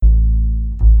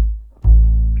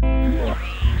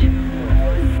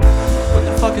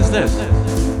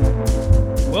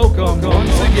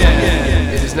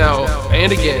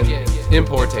And again,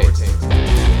 importates.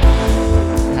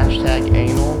 Hashtag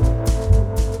anal.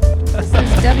 This is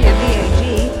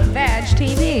WVAG Vag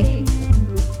TV.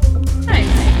 Nice.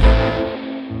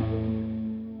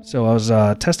 So I was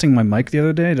testing my mic the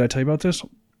other day. Did I tell you about this?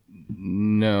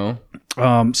 No.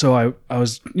 So I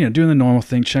was, doing the normal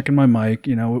thing, checking my mic,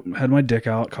 had my dick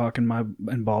out, cock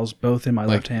and balls both in my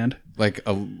left hand. Like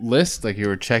a list? Like you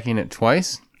were checking it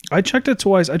twice? I checked it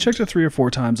twice. I checked it 3 or 4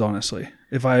 times, honestly,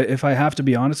 if I have to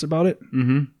be honest about it.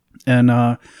 Mm-hmm.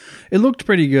 And it looked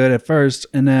pretty good at first,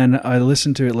 and then I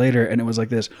listened to it later, and it was like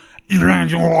this. And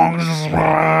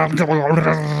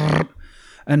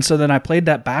so then I played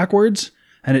that backwards,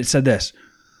 and it said this.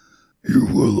 You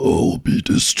will all be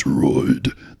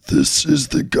destroyed. This is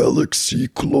the galaxy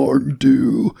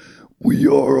Clark-Do. We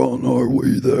are on our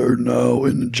way there now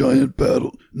in a giant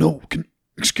battle. No,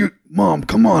 excuse, Mom,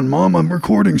 come on, Mom, I'm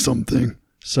recording something.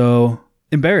 So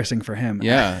embarrassing for him.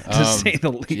 Yeah. To say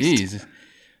the least. Jeez.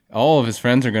 All of his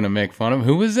friends are going to make fun of him.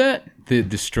 Who was that? The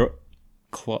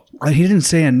He didn't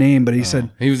say a name, but he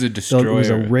said he was a destroyer. It was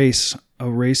a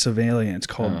race of aliens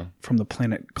called from the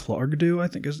planet Clark-Do, I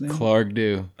think his name.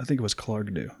 Clark-Do. I think it was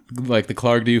Clark-Do. Like the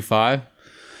Clark-Do 5?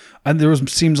 And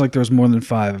seems like there was more than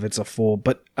 5 if it's a full,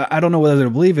 but I don't know whether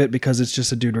to believe it because it's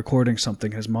just a dude recording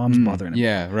something. His mom's bothering him.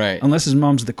 Yeah, right. Unless his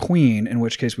mom's the queen, in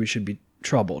which case we should be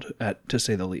troubled, to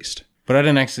say the least. But I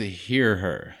didn't actually hear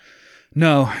her.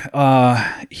 No,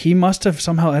 he must have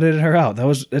somehow edited her out.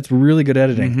 It's really good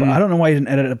editing, but I don't know why he didn't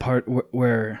edit a part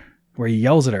where he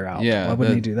yells at her out. Yeah, why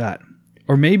wouldn't he do that?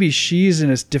 Or maybe she's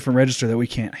in a different register that we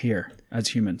can't hear as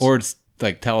humans. Or it's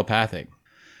like telepathic.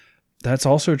 That's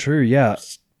also true. Yeah.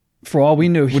 For all we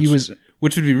knew,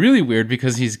 which would be really weird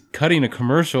because he's cutting a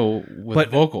commercial with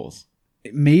vocals.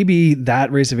 Maybe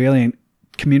that race of alien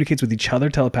communicates with each other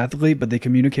telepathically, but they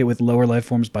communicate with lower life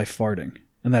forms by farting.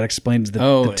 And that explains the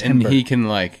timbre. And he can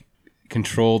like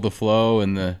control the flow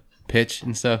and the pitch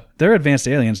and stuff. They're advanced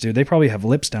aliens, dude. They probably have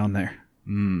lips down there.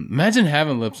 Imagine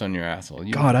having lips on your asshole.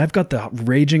 God, I've got the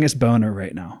ragingest boner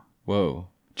right now. Whoa.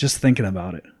 Just thinking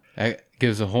about it. That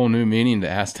gives a whole new meaning to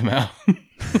ass to mouth.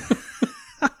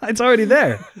 It's already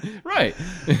there. Right.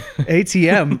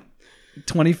 ATM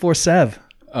 24/7.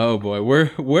 Oh boy.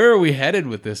 Where are we headed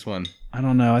with this one? I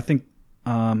don't know. I think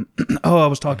I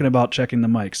was talking about checking the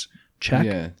mics. Check.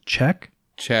 Yeah. Check.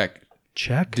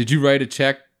 Did you write a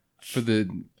check for the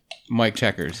mic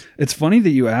checkers? It's funny that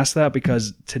you asked that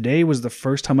because today was the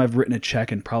first time I've written a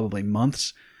check in probably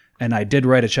months, and I did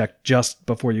write a check just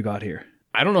before you got here.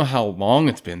 I don't know how long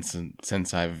it's been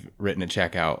since I've written a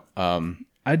check out.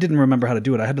 I didn't remember how to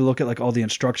do it. I had to look at like all the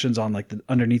instructions on like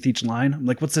underneath each line. I'm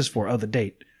like, what's this for? Oh, the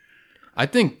date. I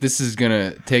think this is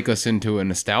gonna take us into a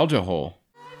nostalgia hole.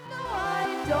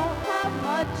 I don't have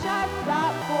much. I've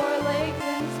got 4 legs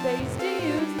and space to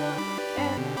use them,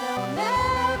 and they'll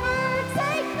never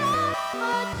take that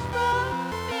much from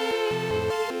me.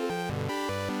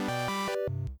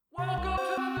 Welcome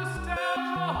to the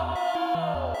nostalgia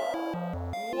hole.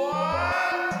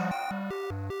 What?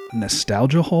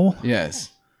 Nostalgia hole? Yes.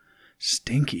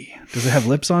 Stinky. Does it have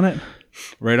lips on it?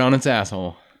 Right on its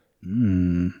asshole.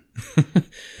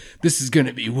 This is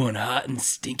gonna be one hot and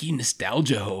stinky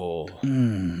nostalgia hole.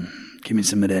 Give me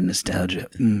some of that nostalgia.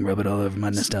 Rub it all over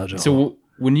my nostalgia hole. So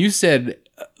when you said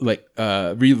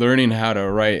relearning how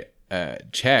to write a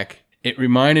check, it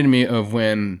reminded me of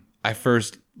when I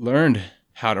first learned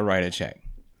how to write a check.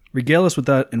 Regale us with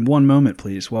that in one moment,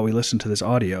 please, while we listen to this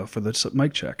audio for the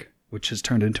mic check, which has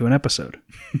turned into an episode.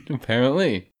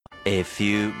 Apparently. A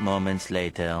few moments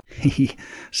later. He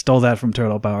stole that from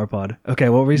Turtle Power Pod. Okay,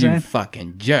 what were you saying? You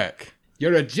fucking jerk.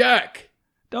 You're a jerk.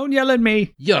 Don't yell at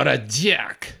me. You're a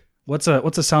jerk. What's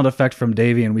a sound effect from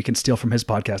Davey, and we can steal from his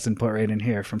podcast and put right in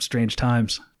here from Strange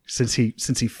Times since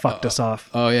he fucked us off.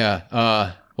 Oh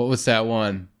yeah. What was that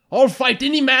one? I'll fight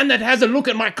any man that has a look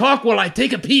at my cock while I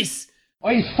take a piece.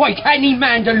 I'll fight any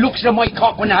man that looks at my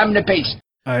cock when I'm having a piece.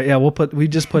 All right, yeah, we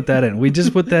just put that in. We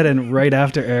just put that in right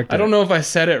after Eric did. I don't know if I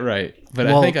said it right, but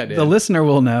I think I did. The listener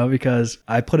will know because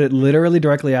I put it literally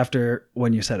directly after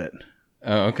when you said it.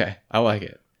 Oh, okay. I like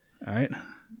it. All right.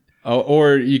 Oh,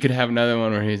 or you could have another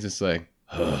one where he's just like,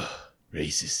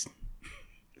 racist.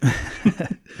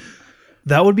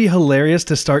 That would be hilarious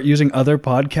to start using other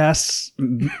podcasts,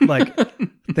 like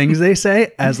things they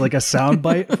say as like a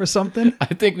soundbite for something.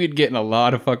 I think we'd get in a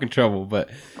lot of fucking trouble,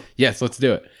 but yes, let's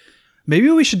do it.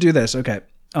 Maybe we should do this. Okay.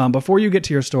 Before you get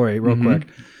to your story real quick,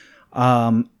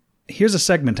 here's a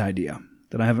segment idea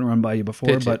that I haven't run by you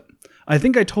before, but I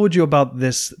think I told you about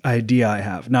this idea I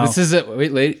have. Now, this is it.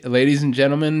 Wait, ladies and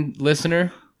gentlemen,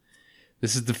 listener,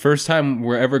 this is the first time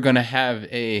we're ever going to have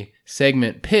a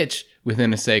segment pitch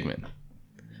within a segment.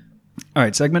 All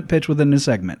right, segment pitch within a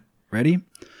segment. Ready?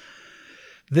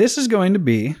 This is going to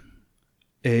be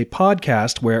a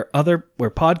podcast where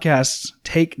podcasts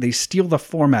they steal the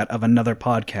format of another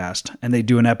podcast and they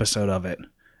do an episode of it.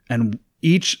 And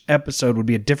each episode would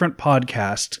be a different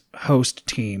podcast host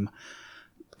team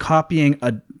copying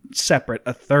a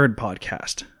third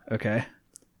podcast. Okay?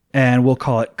 And we'll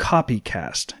call it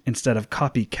Copycast instead of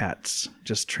Copycats.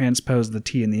 Just transpose the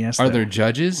T and the S. Are there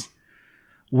judges?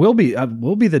 We'll be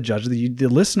the judge. The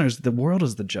listeners, the world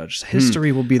is the judge.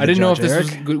 History will be the judge. I didn't know if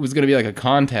Eric. this was going to be like a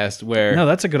contest where No,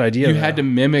 that's a good idea. you though. had to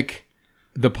mimic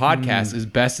the podcast as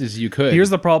best as you could. Here's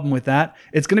the problem with that.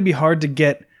 It's going to be hard to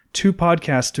get two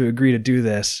podcasts to agree to do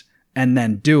this and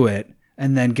then do it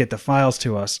and then get the files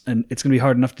to us. And it's going to be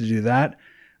hard enough to do that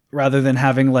rather than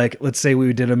having like, let's say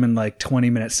we did them in like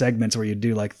 20-minute segments where you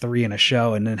do like 3 in a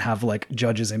show and then have like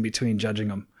judges in between judging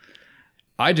them.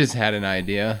 I just had an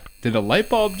idea. Did a light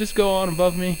bulb just go on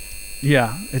above me?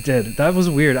 Yeah, it did. That was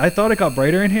weird. I thought it got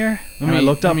brighter in here. And I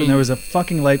looked up and there was a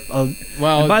fucking light.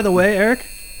 Well, and by the way, Eric.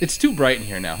 It's too bright in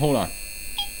here now. Hold on.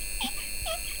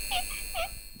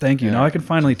 Thank you. Yeah. Now I can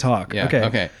finally talk. Yeah, Okay.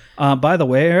 okay. By the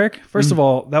way, Eric, first of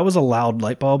all, that was a loud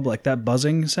light bulb. Like that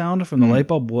buzzing sound from the light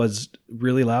bulb was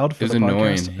really loud for It was the podcast.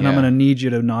 annoying, And I'm yeah. going to need you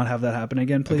to not have that happen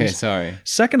again, please. Okay, sorry.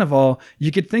 Second of all,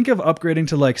 you could think of upgrading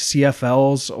to like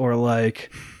CFLs or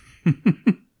like,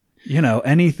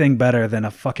 anything better than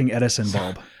a fucking Edison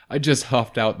bulb. I just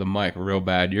huffed out the mic real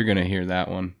bad. You're going to hear that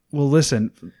one. Well,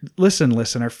 listen,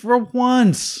 listener. For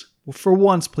once,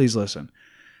 please listen.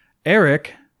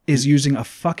 Eric is using a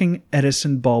fucking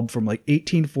Edison bulb from like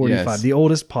 1845, Yes. the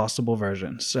oldest possible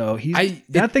version. So I-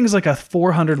 that thing's like a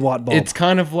 400-watt bulb. It's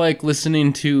kind of like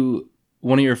listening to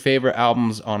one of your favorite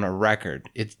albums on a record.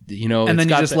 It's and then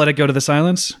you just let it go to the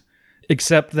silence.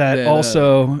 Except that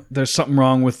also there's something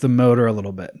wrong with the motor a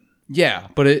little bit. Yeah,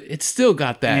 but it's still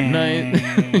got that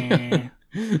nice.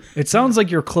 It sounds like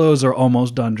your clothes are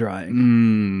almost done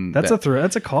drying. That's a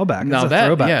callback. Now That's a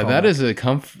throwback that callback. is a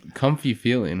comfy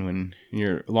feeling when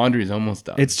your laundry is almost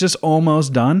done. It's just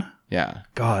almost done. yeah.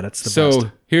 God, that's the So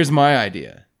best. here's my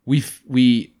idea. We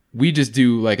just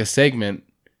do like a segment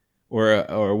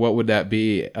or what would that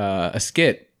be? A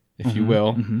skit, if you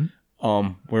will.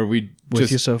 Where we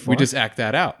With you so far? we just act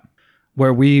that out.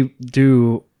 Where we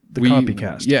do the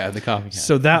copycast. Yeah, the copycast.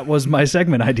 So that was my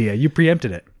segment idea. You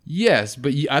preempted it. Yes,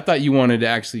 but I thought you wanted to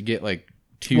actually get like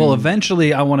 2. Well,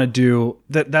 eventually I want to do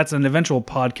that. That's an eventual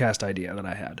podcast idea that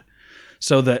I had.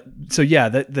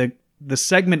 The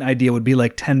segment idea would be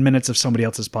like 10 minutes of somebody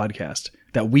else's podcast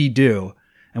that we do,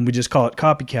 and we just call it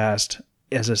Copycast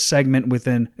as a segment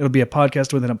within. It'll be a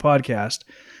podcast within a podcast,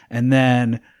 and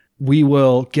then we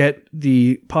will get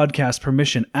the podcast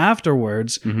permission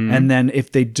afterwards. And then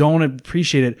if they don't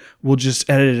appreciate it, we'll just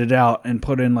edit it out and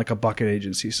put in like a Bucket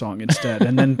Agency song instead.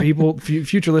 And then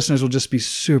future listeners will just be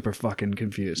super fucking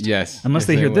confused. Yes. Unless yes,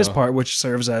 they hear this will. part, which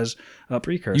serves as a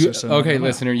precursor. Okay,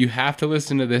 listener, you have to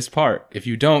listen to this part. If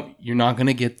you don't, you're not going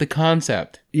to get the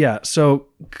concept. Yeah. So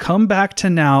come back to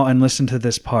now and listen to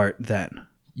this part then.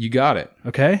 You got it.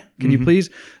 Okay. Can you please?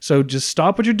 So just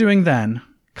stop what you're doing then.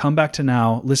 Come back to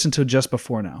now. Listen to just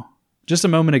before now. Just a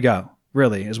moment ago,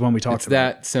 really, is when we talked It's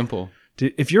about that simple.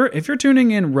 it. If you're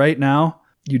tuning in right now,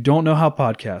 you don't know how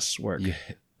podcasts work. Yeah.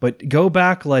 But go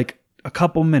back like a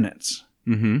couple minutes.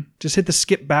 Mm-hmm. Just hit the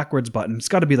skip backwards button. It's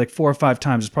got to be like 4 or 5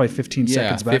 times. It's probably 15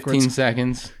 seconds backwards. 15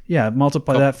 seconds. Yeah,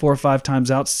 multiply that 4 or 5 times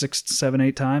out, 6, 7,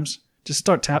 8 times. Just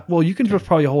start tap. Well, you can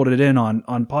probably hold it in on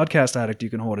Podcast Addict. You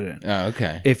can hold it in. Oh,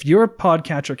 okay. If your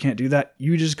podcatcher can't do that,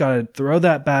 you just got to throw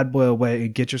that bad boy away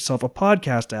and get yourself a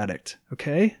Podcast Addict.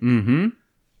 Okay? Mm-hmm.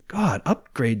 God,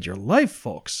 upgrade your life,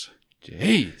 folks.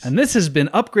 Jeez. And this has been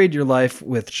Upgrade Your Life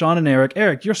with Sean and Eric.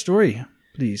 Eric, your story,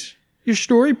 please. Your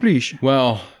story, please.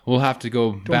 Well, we'll have to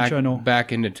go you know?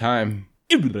 back into time.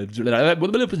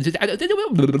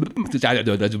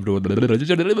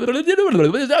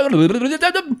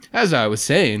 As I was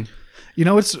saying, You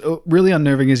know what's really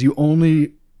unnerving is you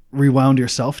only rewound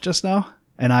yourself just now,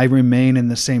 and I remain in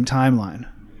the same timeline.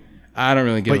 I don't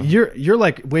really give But a you're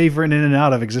like wavering in and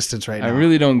out of existence right now. I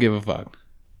really don't give a fuck.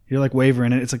 You're like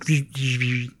wavering it. It's like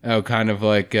Oh, kind of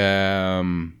like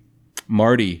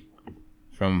Marty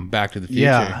from Back to the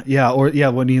Future. yeah.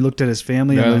 When he looked at his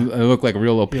family, I and look like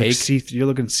real opaque, you're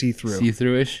looking see-through.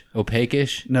 see-through-ish,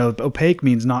 opaque-ish. No, opaque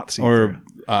means not see-through.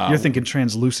 Or You're thinking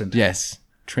translucent. yes,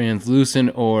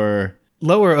 translucent or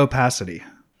Lower opacity.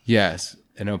 yes,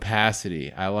 an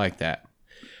opacity. I like that.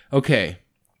 Okay.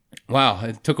 Wow,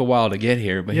 it took a while to get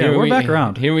here, but Yeah, here we're back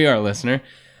around. Here we are, listener.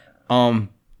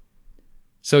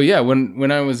 So yeah,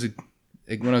 when I was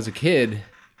a kid,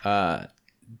 I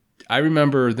I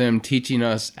remember them teaching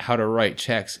us how to write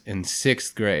checks in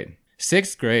 6th grade.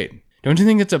 6th grade. Don't you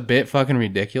think it's a bit fucking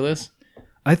ridiculous?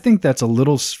 I think that's a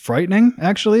little frightening,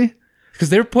 actually. Because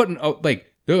they're putting,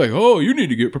 they're like, oh, you need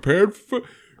to get prepared for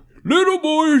little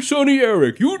boy Sonny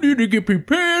Eric. You need to get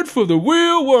prepared for the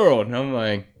real world. And I'm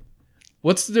like,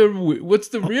 what's the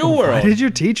real world? Why did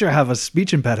your teacher have a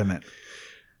speech impediment?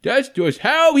 That's just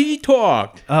how he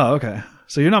talked. Oh, okay.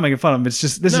 So you're not making fun of him. It's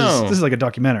just this is like a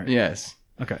documentary. Yes.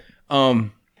 Okay.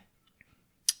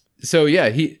 So yeah,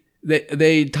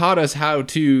 they taught us how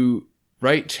to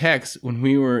write checks when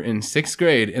we were in 6th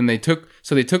grade, and they took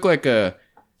like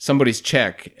somebody's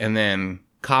check and then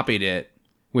copied it,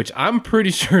 which I'm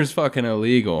pretty sure is fucking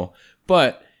illegal,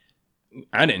 but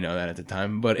I didn't know that at the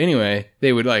time. But anyway,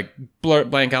 they would like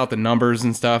blank out the numbers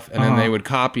and stuff, and then they would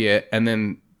copy it, and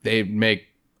then they'd make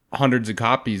hundreds of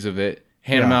copies of it,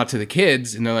 hand them out to the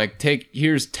kids, and they're like,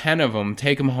 here's 10 of them,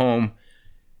 take them home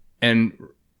and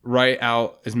write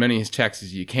out as many checks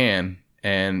as you can.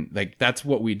 And like, that's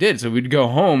what we did. So we'd go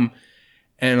home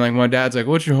and like, my dad's like,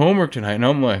 what's your homework tonight? And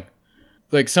I'm like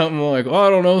something like, oh, I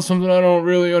don't know, something I don't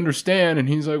really understand. And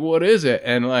he's like, what is it?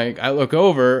 And like, I look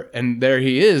over and there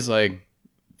he is like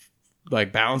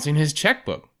balancing his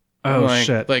checkbook. Oh, like,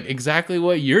 shit. Like exactly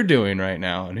what you're doing right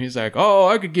now. And he's like, oh,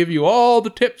 I could give you all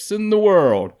the tips in the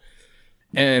world.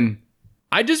 And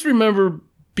I just remember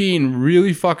being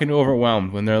really fucking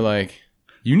overwhelmed when they're like,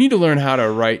 you need to learn how to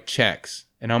write checks.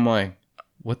 And I'm like,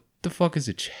 what the fuck is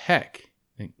a check?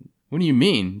 Like, what do you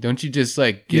mean? Don't you just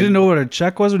like... You didn't know what a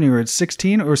check was when you were at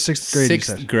 16 or 6th grade?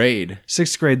 6th grade.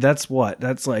 6th grade, that's what?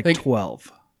 That's like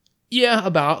 12. Yeah,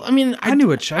 about... I mean... I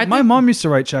knew a check. My mom used to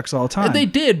write checks all the time. They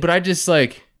did, but I just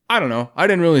like... I don't know. I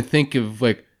didn't really think of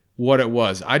like what it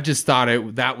was. I just thought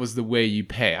that was the way you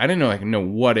pay. I didn't know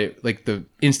what it... Like the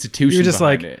institution You're just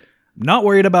behind like, it. Not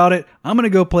worried about it. I'm going to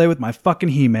go play with my fucking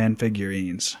He-Man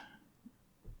figurines.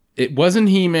 It wasn't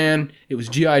He-Man. It was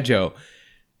G.I. Joe.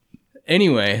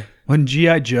 Anyway... When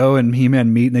G.I. Joe and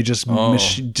He-Man meet and they just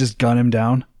gun him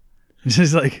down.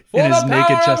 Just like in his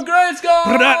naked chest.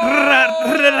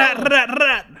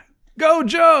 Go,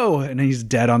 Joe! And he's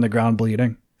dead on the ground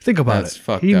bleeding. Think about That's it.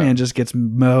 fucked He-Man up. just gets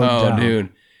mowed down. Oh, dude.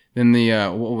 Then the,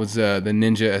 the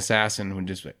ninja assassin would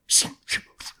just like,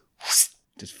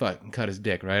 just fucking cut his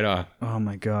dick right off. Oh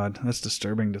my god. That's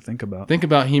disturbing to think about. Think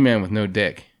about He-Man with no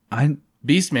dick. I'm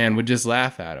Beastman would just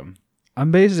laugh at him.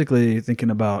 basically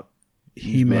thinking about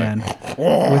He-Man.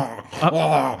 Oh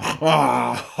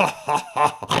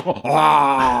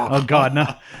god, no.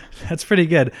 That's pretty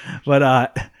good.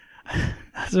 But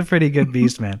that's a pretty good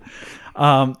Beastman.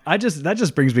 That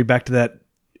just brings me back to that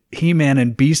He-Man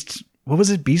and Beast. What was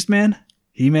it? Beastman?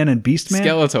 He-Man and Beastman?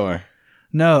 Skeletor.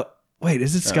 No. Wait,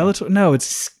 is it Skeletor? No,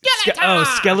 it's Skeletor.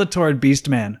 Skeletor and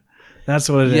Beastman. That's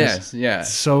what it is. Yes, yeah.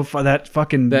 So that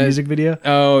fucking music video.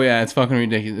 Oh yeah, it's fucking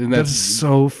ridiculous. That's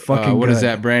so fucking What good. is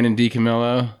that? Brandon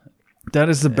DiCamillo? That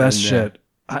is the best shit.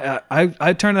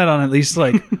 I turn that on at least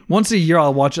like once a year.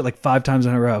 I'll watch it like 5 times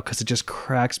in a row because it just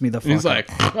cracks me the fuck He's up. like,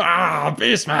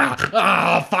 Beastman,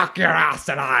 fuck your ass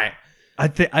tonight. I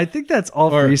think that's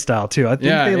all freestyle too. I think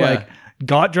they like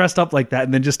got dressed up like that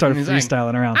and then just started He's like,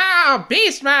 freestyling around. Oh,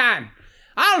 Beastman,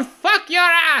 I'll fuck your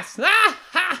ass.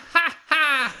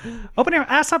 Open your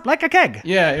ass up like a keg.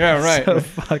 Yeah, right. So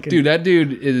fucking Dude, that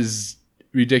dude is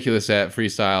ridiculous at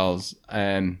freestyles,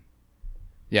 and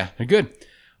yeah, they're good.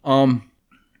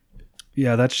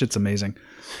 Yeah, that shit's amazing.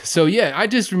 So yeah, I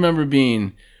just remember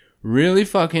being really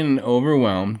fucking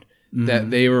overwhelmed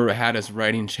that they had us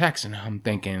writing checks, and I'm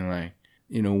thinking like,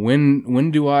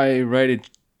 when do I write a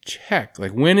check?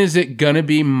 Like, when is it gonna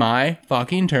be my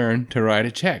fucking turn to write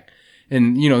a check?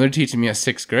 And they're teaching me at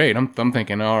 6th grade. I'm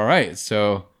thinking, all right,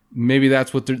 so maybe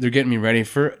that's what they're getting me ready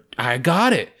for. I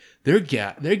got it. They're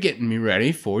getting me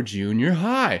ready for junior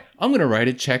high. I'm gonna write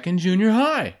a check in junior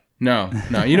high. No,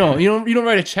 you don't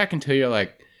write a check until you're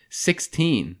like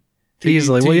 16.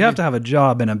 Easily. Well, you have to have a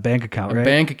job and a bank account, right? A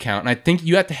bank account, and I think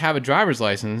you have to have a driver's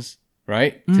license,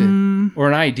 right? Or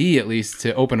an ID at least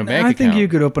to open a bank account. I think you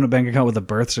could open a bank account with a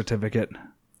birth certificate,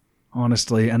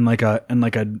 honestly, and like a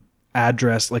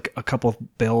address, like a couple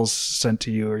of bills sent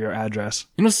to you or your address.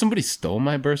 Somebody stole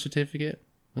my birth certificate.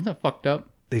 Wasn't that fucked up?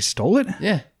 They stole it?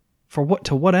 Yeah. For what?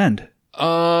 To what end?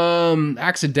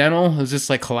 Accidental. It was just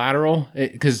like collateral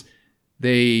because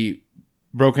they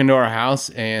broke into our house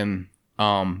and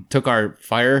took our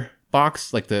fire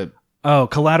box, like the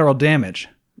collateral damage.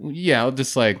 Yeah,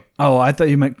 just like I thought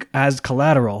you meant as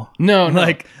collateral. No,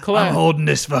 like I'm holding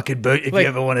this fucking boot if you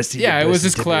ever want to see. Yeah, it was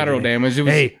just collateral damage. It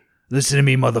was, hey, listen to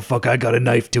me, motherfucker. I got a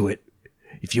knife to it.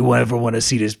 if you ever want to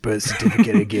see this birth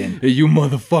certificate again, Hey, you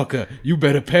motherfucker, you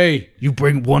better pay you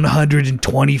bring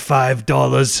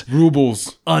 $125,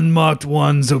 rubles. unmarked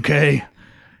ones, okay?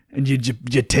 And you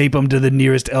tape them to the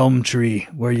nearest elm tree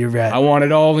where you're at. I want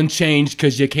it all in change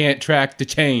because you can't track the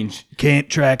change. Can't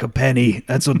track a penny.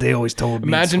 That's what they always told me.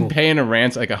 Imagine paying a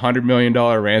ransom, like $100 million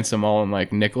ransom, all in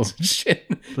like nickels and shit.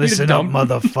 Listen up,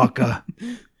 motherfucker.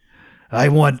 I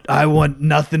want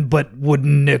nothing but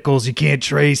wooden nickels. You can't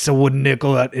trace a wooden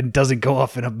nickel out and it doesn't go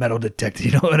off in a metal detector.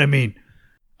 You know what I mean?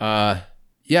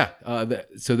 Yeah.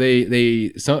 So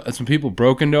some people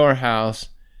broke into our house,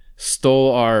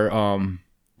 stole our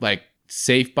like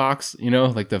safe box, you know,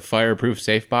 like the fireproof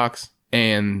safe box,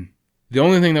 and the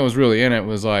only thing that was really in it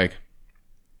was like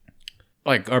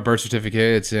our birth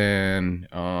certificates and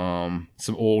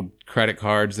some old credit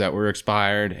cards that were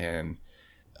expired, and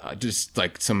just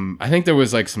like I think there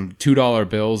was like some $2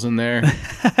 bills in there.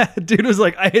 Dude was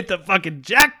like, I hit the fucking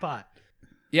jackpot.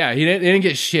 Yeah, they didn't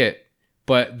get shit,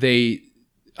 but they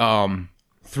opened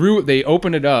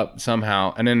it up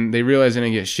somehow, and then they realized they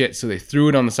didn't get shit, so they threw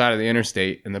it on the side of the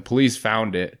interstate, and the police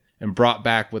found it and brought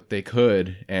back what they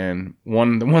could. And the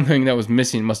one thing that was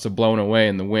missing must have blown away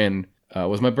in the wind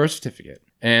was my birth certificate,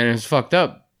 and it was fucked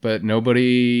up. But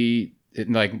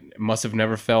it must have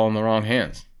never fell in the wrong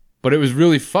hands. But it was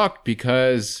really fucked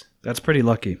because That's pretty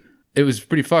lucky. it was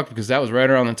pretty fucked because that was right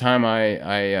around the time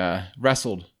I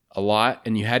wrestled a lot,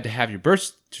 and you had to have your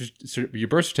birth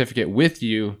certificate with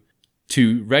you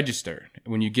to register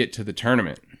when you get to the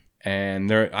tournament.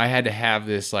 And I had to have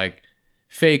this like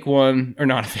fake one, or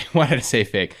not a fake. Why did I say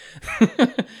fake?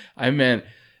 I meant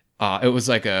it was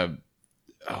like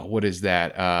what is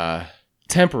that?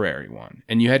 Temporary one,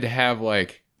 and you had to have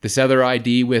like this other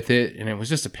ID with it, and it was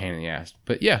just a pain in the ass.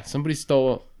 But yeah, somebody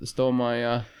stole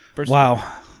my birth certificate.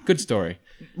 Wow. Good story.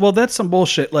 Well, that's some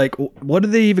bullshit. Like, what are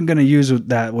they even going to use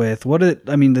that with? The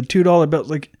 $2 bills,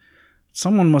 like,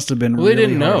 someone must have been Well, really they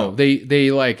didn't hard know. up.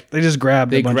 They just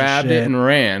grabbed a bunch of grabbed shit. it and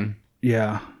ran,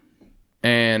 Yeah.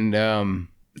 and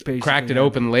Basically, cracked it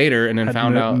open later, and then had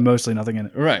found out mostly nothing in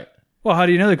it. right. Well, how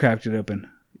do you know they cracked it open?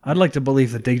 I'd like to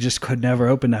believe that they just could never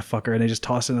open that fucker and they just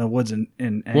tossed it in the woods in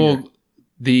anger. Well,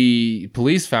 the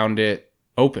police found it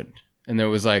opened, and there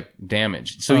was like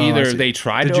damage. So Oh, I either see. they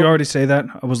tried. Did to you already say that?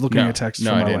 I was looking No, at texts no,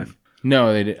 from I my didn't. wife.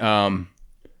 No, they did.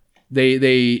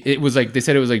 It was like they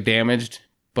said it was like damaged,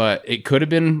 but it could have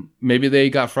been maybe they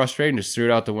got frustrated and just threw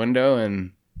it out the window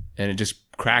and it just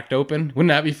cracked open. Wouldn't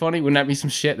that be funny? Wouldn't that be some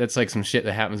shit? That's like some shit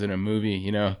that happens in a movie,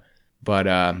 you know? But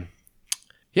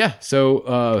yeah.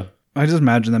 So I just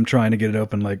imagine them trying to get it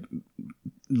open like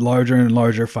larger and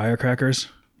larger firecrackers,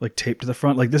 like taped to the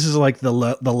front. Like this is like the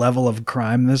level of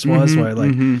crime this was, where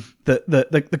like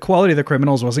the quality of the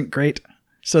criminals wasn't great.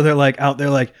 So they're like out there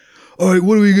like, all right,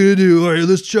 what are we gonna do? All right,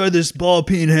 let's try this ball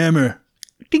peen hammer.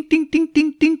 Ding ding ding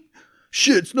ding ding.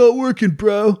 Shit, it's not working,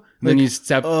 bro. then you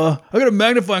step. I got a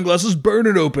magnifying glass. Let's burn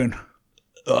it open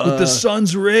with the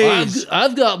sun's rays.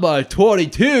 I've got my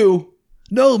 22.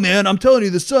 No, man, I'm telling you,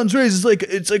 the sun's rays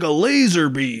it's like a laser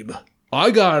beam.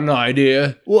 I got an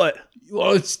idea. What?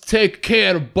 Well, let's take a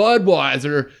can of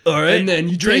Budweiser. All right. And then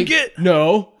you Drink it?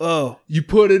 No. Oh, You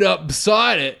put it up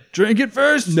beside it. drink it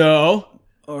first. No.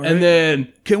 All right. And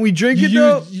then Can we drink you it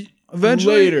though? use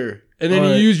Eventually. later. And then All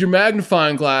you right. use your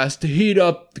magnifying glass to heat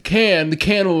up the can. The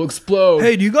can will explode.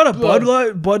 Hey, do you got a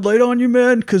Blood. Bud Light on you,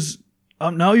 man? Because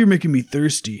now you're making me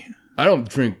thirsty. I don't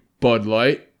drink Bud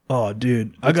Light. Oh,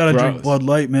 dude, I gotta gross. drink Bud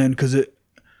Light, man, because it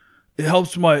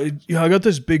helps I got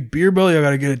this big beer belly. I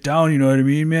gotta get it down. You know what I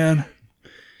mean, man?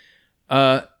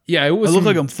 Yeah, it was. I look some,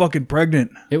 like I'm fucking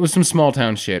pregnant. It was some small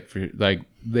town shit. For like,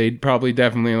 they probably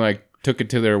definitely like took it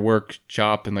to their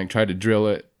workshop and like tried to drill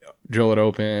it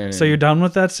open. So you're done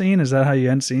with that scene? Is that how you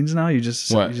end scenes now? You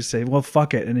just What? you just say, well,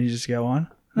 fuck it, and then you just go on.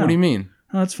 No. What do you mean?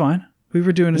 No, that's fine. We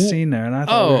were doing a scene there, and I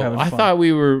thought we were having I fun. thought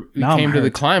we Now I'm came to the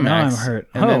hurt. climax. Now I'm hurt.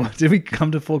 And Oh, then- did we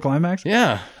come to full climax?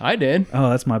 yeah, I did. Oh,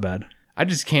 that's my bad. I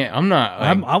just can't. I'm not.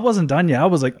 Like, I wasn't done yet. I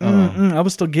was like, I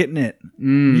was still getting it.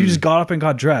 You just got up and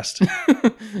got dressed.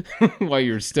 while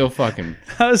you're still fucking.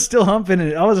 I was still humping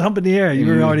it. I was humping the air. You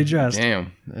were already dressed.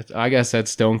 Damn. I guess that's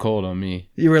stone cold on me.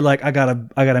 You were like, I got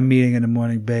a meeting in the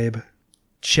morning, babe.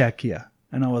 Check ya.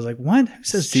 And I was like, what? Who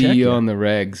says See check you ya? on the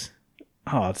regs.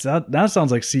 Oh, that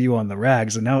sounds like see you on the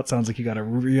rags, and now it sounds like you got a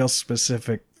real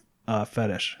specific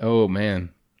fetish. Oh man,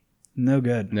 No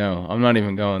good. no, I'm not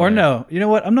even going. Or there. no, you know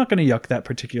what? I'm not going to yuck that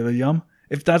particular yum.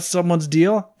 If that's someone's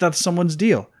deal, that's someone's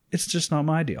deal. It's just not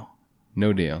my deal.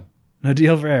 No deal. No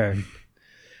deal for Eric.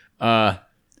 Uh,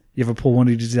 You ever pull one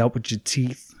of these out with your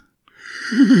teeth?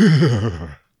 I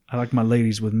like my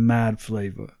ladies with mad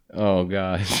flavor. oh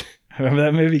gosh. Remember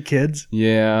that movie, Kids?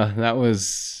 Yeah, that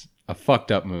was a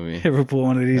fucked up movie. Ever pull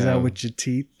one of these Yeah. out with your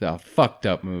teeth? A fucked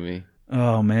up movie.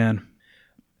 Oh, man.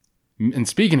 And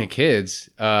speaking of kids,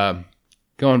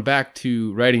 going back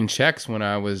to writing checks when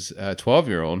I was a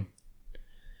 12-year-old,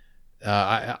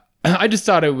 I just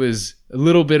thought it was a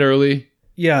little bit early.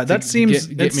 Yeah, that seems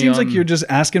get that me seems like on- you're just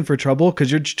asking for trouble because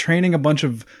you're training a bunch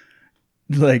of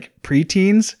like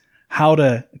preteens how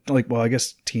to like. Well, I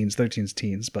guess teens, 13's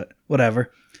teens, but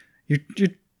whatever. You're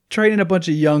training a bunch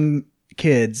of young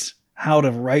kids how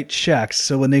to write checks,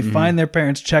 so when they find their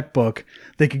parents' checkbook,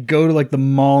 they could go to like the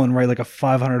mall and write like a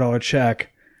 $500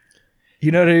 check.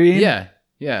 You know what I mean? Yeah,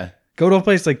 yeah. Go to a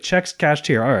place like checks cashed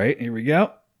here. All right, here we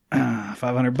go.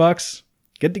 $500.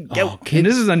 Get to go. Oh, kids- And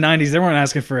this is the 90s. They weren't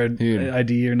asking for an Dude.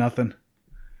 ID or nothing.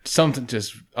 Something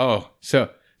just so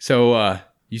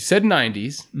you said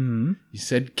 90s. Mm-hmm. You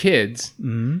said kids.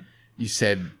 Mm-hmm. You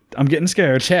said I'm getting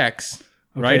scared. checks.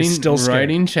 Writing still scared.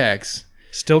 writing checks.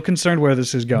 Still concerned where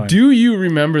this is going. Do you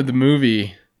remember the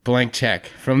movie Blank Check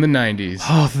from the 90s?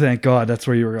 Oh, thank God. That's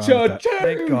where you were going with that. Cha-ching!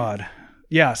 Thank God.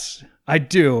 Yes, I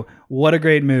do. What a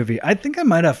great movie. I think I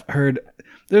might have heard...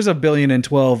 There's a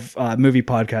 1,000,012 movie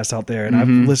podcasts out there, and I've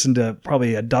listened to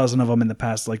probably a dozen of them in the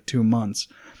past, 2 months.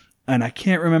 And I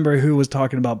can't remember who was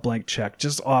talking about Blank Check,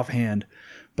 just offhand.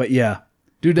 But yeah.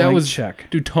 Dude, that Blank was... Check.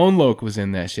 Dude, Tone Loc was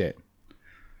in that shit.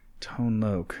 Tone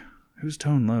Loc. Who's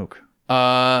Tone Loc?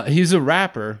 He's a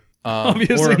rapper.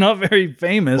 Obviously not very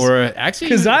famous. Or actually...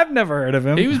 Because I've never heard of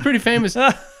him. He was pretty famous.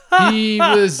 He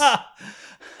was...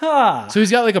 So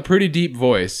he's got a pretty deep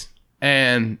voice.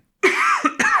 And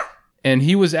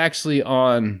he was actually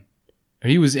on...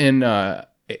 He was in the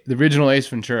original Ace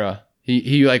Ventura.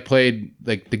 He played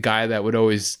the guy that would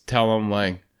always tell him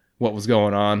what was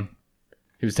going on.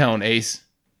 He was telling Ace,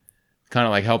 kind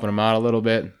of helping him out a little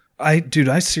bit. I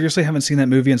seriously haven't seen that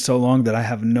movie in so long that I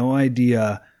have no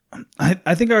idea.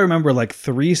 I think I remember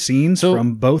 3 scenes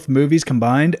from both movies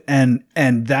combined, and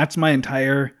that's my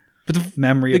entire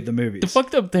memory of the movies. The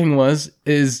fucked up thing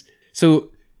is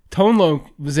Tone Loc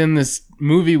was in this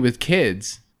movie with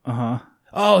kids. Uh-huh.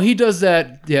 Oh, he does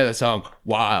that. Yeah, the song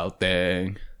 "Wild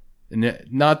Thing," and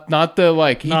not the Not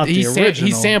the he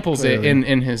original, samples clearly. it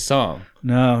in his song.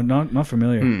 No, not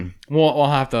familiar. Well,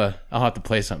 I'll have to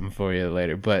play something for you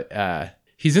later. But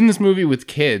he's in this movie with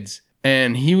kids,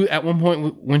 and he at one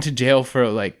point went to jail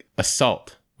for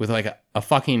assault with a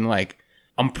fucking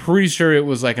I'm pretty sure it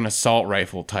was an assault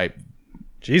rifle type.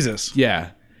 Jesus. Yeah,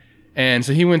 and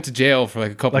so he went to jail for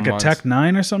a couple Like months. a Tech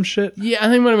 9 or some shit? Yeah, I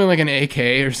think it might have been an AK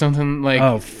or something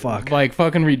Oh, fuck.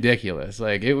 fucking ridiculous.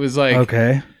 It was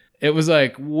Okay. it was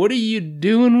what are you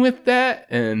doing with that?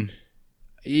 And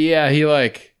yeah, he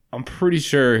I'm pretty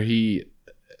sure I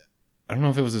don't know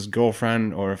if it was his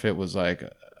girlfriend or if it was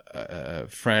a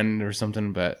friend or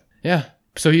something, but yeah.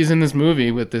 So he's in this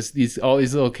movie with all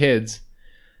these little kids,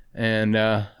 and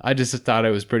I just thought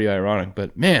it was pretty ironic.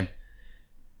 But man,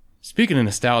 speaking of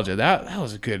nostalgia, that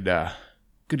was a good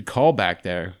callback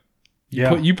there.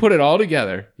 Yeah. You put it all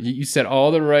together. You said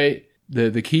all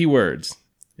the key words.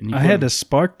 And you I put had them- to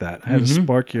spark that. I had to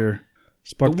spark your...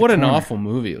 Spark But the what an corner. awful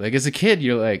movie. As a kid,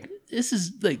 you're this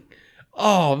is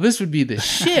oh, this would be the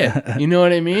shit. You know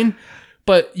what I mean?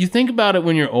 But you think about it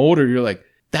when you're older, you're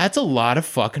that's a lot of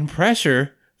fucking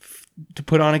pressure to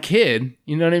put on a kid.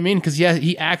 You know what I mean? Because yeah,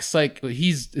 he acts like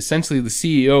he's essentially the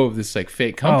CEO of this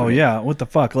fake company. Oh, yeah. What the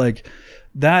fuck?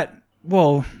 That...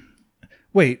 Well...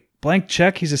 Wait. Blank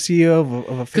Check? He's a CEO of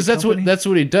a fake Because company? that's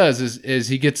what he does is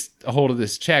he gets a hold of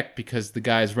this check because the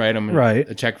guys write him Right.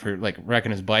 a check for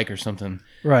wrecking his bike or something,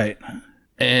 Right.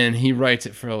 and he writes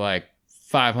it for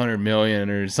 $500 million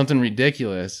or something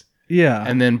ridiculous, Yeah.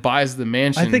 and then buys the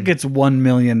mansion. I think it's $1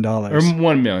 million. or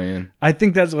 $1 million. I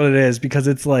think that's what it is because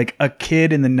it's a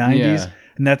kid in the 90s, Yeah.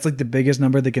 and that's the biggest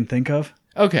number they can think of.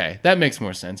 Okay, that makes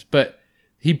more sense. But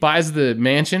he buys the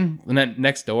mansion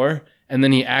next door, and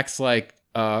then he acts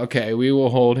okay, we will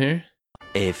hold here.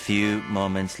 A few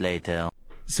moments later.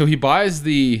 So he buys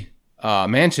the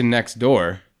mansion next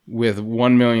door with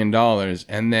 $1 million,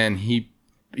 and then he,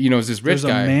 is this rich There's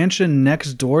guy. a mansion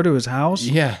next door to his house.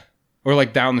 Yeah, or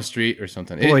down the street or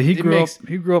something. Boy, he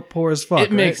grew up poor as fuck. It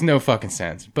right? makes no fucking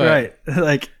sense. But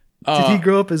right. Did he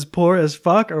grow up as poor as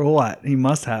fuck or what? He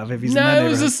must have if he's in that no, it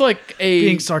was neighborhood. just a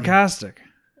being sarcastic.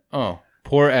 Oh,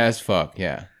 poor as fuck.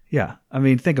 Yeah. Yeah, I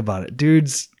mean, think about it,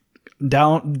 dudes.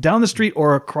 Down the street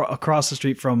or across the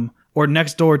street from or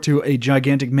next door to a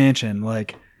gigantic mansion,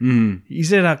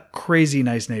 he's in a crazy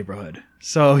nice neighborhood.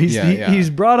 So he's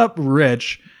brought up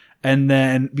rich and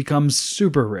then becomes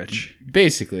super rich.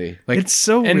 Basically, It's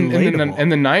so and relatable.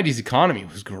 and the 90s economy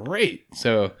was great.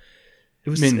 So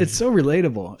It's so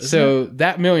relatable. isn't So it?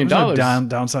 that $1 million, There's no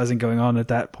downsizing going on at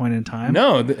that point in time.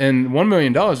 no, and $1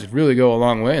 million would really go a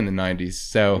long way in the 90s.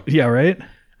 So Yeah, right?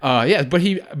 yeah,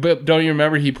 but don't you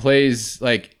remember he plays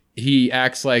like he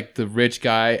acts like the rich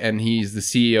guy and he's the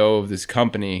CEO of this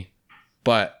company,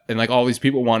 and like all these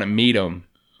people want to meet him,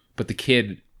 but the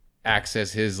kid acts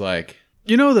as his like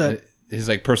You know that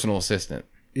personal assistant.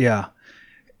 Yeah.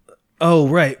 Oh,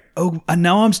 right. Oh, and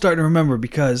now I'm starting to remember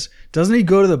because doesn't he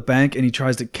go to the bank and he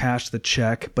tries to cash the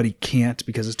check, but he can't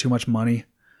because it's too much money?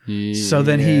 So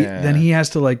then he has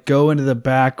to like go into the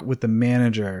back with the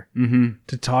manager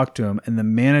to talk to him, and the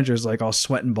manager's like all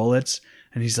sweating bullets,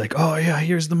 and he's like, "Oh yeah,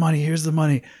 here's the money,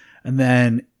 and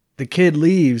then the kid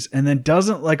leaves, and then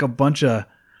doesn't like a bunch of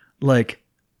like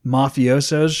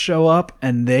mafiosos show up,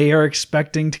 and they are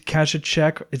expecting to cash a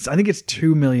check. I think it's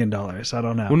 $2 million. I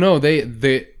don't know. Well, no,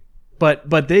 they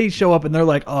But they show up and they're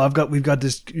like, "Oh, we've got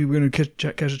this. We're gonna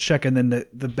cash a check." And then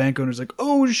the bank owner's like,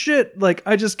 "Oh shit! Like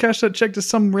I just cashed that check to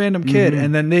some random kid."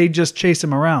 And then they just chase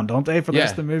him around, don't they? For the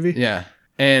rest of the movie. Yeah.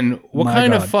 And what My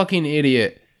kind God. of fucking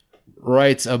idiot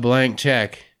writes a blank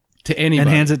check to anybody? And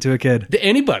hands it to a kid. To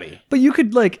anybody, But you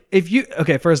could like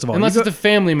first of all, unless you it's a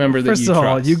family member that First you of all,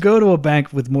 trust. you go to a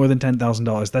bank with more than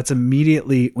 $10,000. That's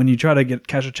immediately when you try to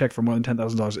cash a check for more than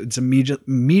 $10,000. It's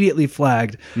immediately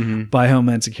flagged by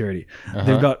Homeland Security.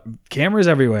 They've got cameras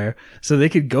everywhere, so they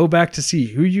could go back to see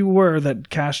who you were that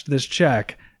cashed this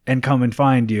check and come and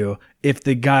find you. If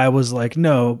the guy was like,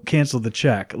 "No, cancel the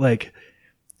check," like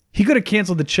he could have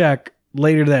canceled the check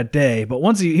later that day, but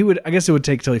once he would, I guess it would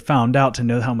take till he found out to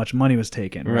know how much money was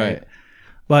taken, right?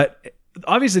 But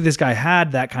obviously this guy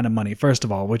had that kind of money, first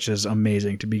of all, which is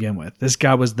amazing to begin with. This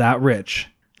guy was that rich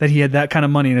that he had that kind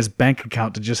of money in his bank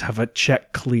account to just have a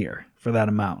check clear for that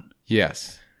amount.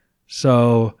 Yes.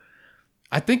 So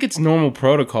I think it's normal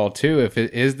protocol too. If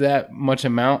it is that much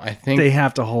amount, I think they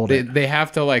have to hold it. They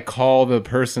have to like call the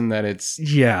person that it's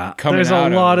Yeah, coming there's a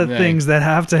out lot of like- things that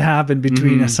have to happen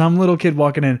between some little kid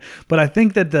walking in. But I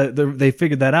think that they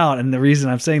figured that out, and the reason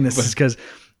I'm saying this is because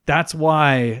that's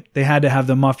why they had to have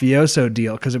the mafioso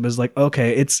deal, because it was like,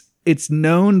 okay, it's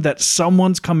known that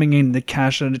someone's coming in to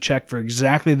cash in a check for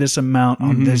exactly this amount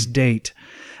on this date,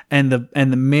 and the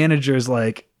manager's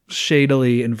like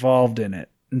shadily involved in it,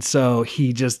 and so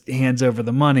he just hands over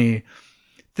the money,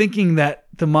 thinking that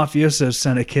the mafioso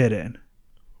sent a kid in.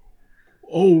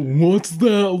 Oh, what's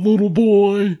that, little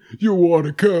boy? You want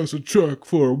to cash a check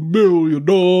for $1 million?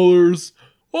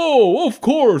 Oh, of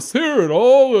course. Here it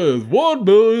all is. $1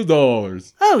 million.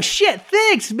 Oh shit,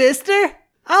 thanks, mister.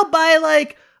 I'll buy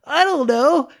like, I don't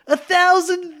know,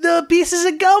 1,000 pieces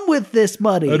of gum with this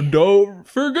money. And don't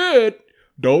forget,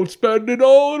 don't spend it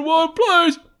all in one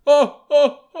place.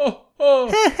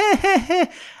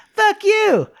 Fuck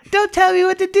you. Don't tell me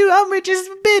what to do. I'm rich as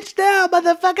a bitch now,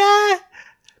 motherfucker.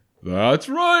 That's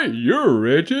right. You're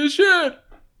rich as shit.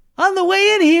 On the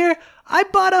way in here, I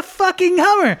bought a fucking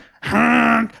Hummer.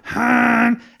 Honk,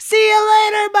 honk. See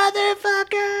you later,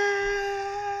 motherfucker.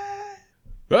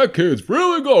 That kid's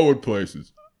really going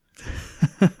places.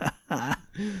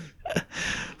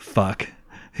 Fuck.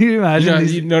 Can you imagine?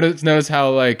 these- You notice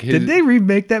how like his, Did they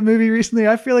remake that movie recently?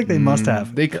 I feel like they must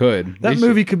have. They could. That They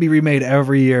movie could be remade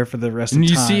every year for the rest of And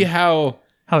you time. see how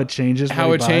it changes. how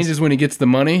what it he buys. changes when he gets the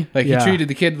money. Like Yeah. he treated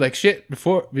the kid like shit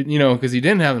before, because he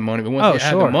didn't have the money. But once Oh, he had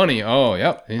sure. the money, oh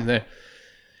yep, he's there.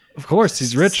 Of course,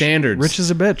 he's rich. Standards. Rich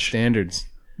as a bitch. Standards.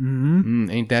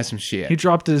 Ain't that some shit? He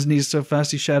dropped to his knees so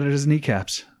fast he shattered his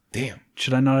kneecaps. Damn.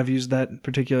 Should I not have used that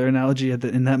particular analogy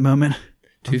in that moment?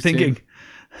 Too I'm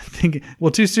thinking.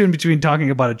 Well, too soon between talking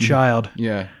about a child.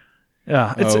 Yeah.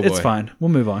 Yeah, it's Oh, boy. fine. We'll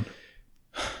move on.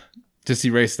 Just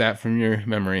erase that from your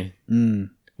memory. We'll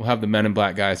have the Men in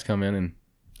Black guys come in and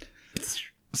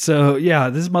So yeah,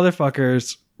 this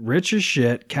motherfucker's rich as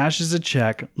shit, cashes a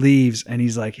check, leaves, and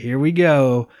he's like, "Here we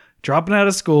go." Dropping out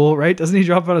of school, right? Doesn't he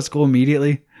drop out of school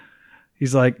immediately?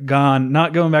 He's like gone,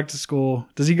 not going back to school.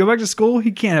 Does he go back to school?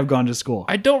 He can't have gone to school.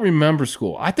 I don't remember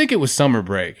school. I think it was summer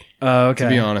break, Oh, okay. to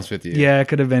be honest with you. Yeah, it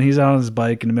could have been. He's out on his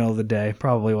bike in the middle of the day.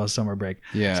 Probably was summer break.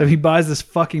 Yeah. So he buys this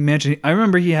fucking mansion. I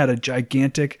remember he had a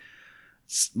gigantic,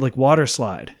 like, water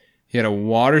slide. He had a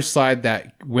water slide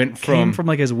that went Came from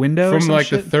like his window. or from some like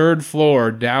shit? the third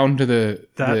floor down to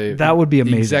That would be the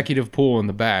amazing. executive pool in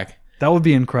the back. That would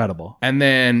be incredible. And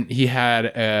then he had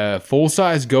a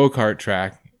full-size go-kart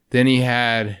track. Then he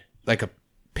had like a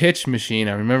pitch machine.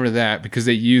 I remember that because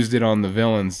they used it on the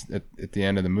villains at the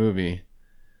end of the movie.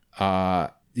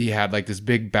 He had like this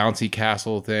big bouncy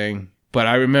castle thing. But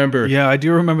I remember Yeah, I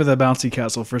do remember the bouncy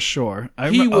castle for sure.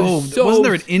 He was so- wasn't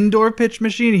there an indoor pitch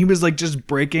machine? He was like just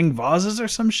breaking vases or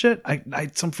some shit.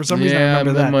 For some reason I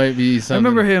remember that. might be something. I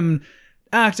remember him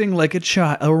acting like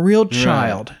a real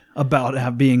child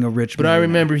about being a rich But man. I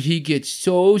remember he gets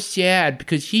so sad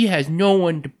because he has no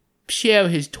one to share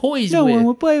his toys no with. one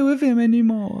will play with him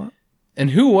anymore.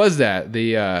 And who was that?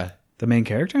 The main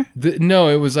character? no,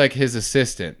 it was like his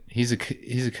assistant. He's a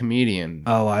comedian.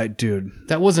 Oh, dude.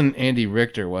 That wasn't Andy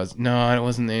Richter, was? No, it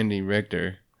wasn't Andy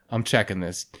Richter. I'm checking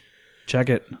this. Check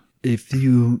it. A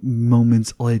few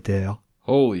moments later.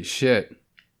 Holy shit.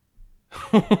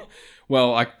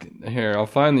 Well, I'll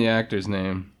find the actor's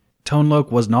name. Tone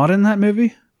Loc was not in that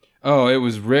movie? Oh, it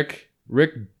was Rick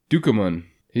Dukeman.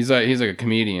 He's like a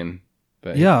comedian.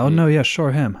 But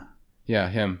sure, him. Yeah,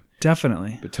 him.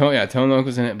 Definitely. But Tone Loc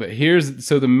was in it. But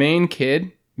so the main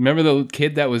kid, remember the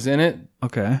kid that was in it?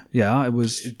 Okay. Yeah, it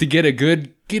was To get a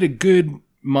good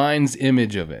mind's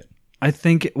image of it. I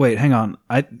think wait, hang on.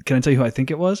 Can I tell you who I think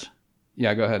it was?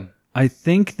 Yeah, go ahead. I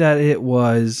think that it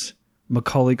was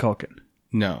Macaulay Culkin.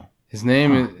 No. His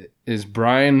name is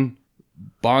Brian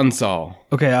Bonsall.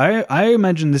 Okay, I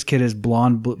imagine this kid is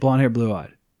blonde hair, blue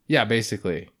eyed. Yeah,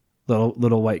 basically.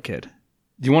 Little white kid.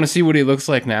 Do you want to see what he looks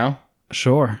like now?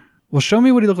 Sure. Well, show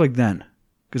me what he looked like then,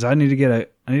 because I need to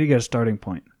get a starting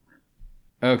point.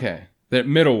 Okay, the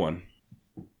middle one.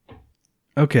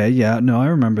 Okay, yeah, no, I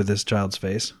remember this child's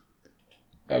face.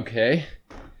 Okay.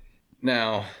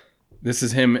 Now, this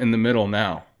is him in the middle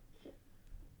now.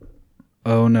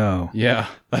 Oh no. Yeah,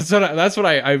 that's what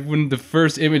I when the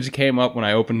first image came up when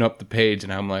I opened up the page,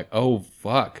 and I'm like, oh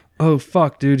fuck. Oh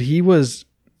fuck, dude, he was.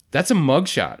 That's a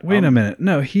mugshot. Wait a minute.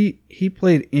 No, he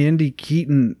played Andy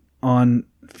Keaton on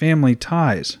Family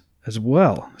Ties as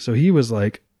well. So he was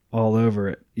like all over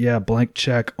it. Yeah, blank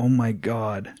check. Oh my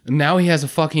god. Now he has a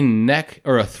fucking neck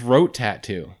or a throat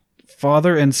tattoo.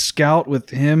 Father and Scout with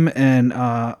him and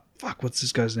what's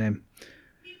this guy's name?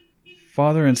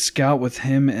 Father and Scout with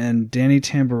him and Danny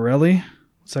Tamborelli.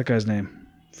 What's that guy's name?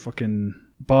 Fucking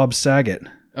Bob Saget.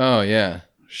 Oh yeah.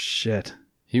 Shit.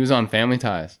 He was on Family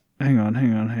Ties. Hang on.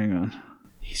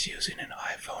 He's using an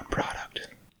iPhone product.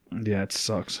 Yeah, it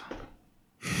sucks.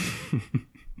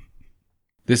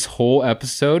 This whole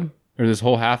episode, or this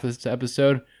whole half of this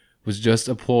episode, was just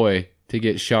a ploy to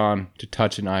get Sean to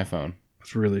touch an iPhone.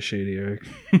 That's really shady, Eric.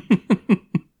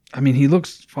 I mean, he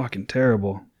looks fucking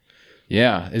terrible.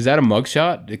 Yeah. Is that a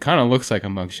mugshot? It kind of looks like a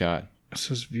mugshot. It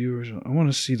says viewers. I want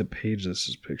to see the page this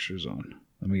is pictures on.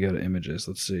 Let me go to images.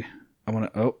 Let's see. I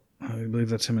believe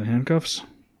that's him in handcuffs.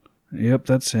 Yep,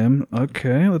 that's him.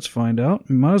 Okay, let's find out.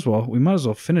 We might as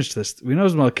well finish this. We might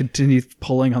as well continue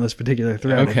pulling on this particular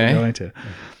thread. Okay. If we're going to.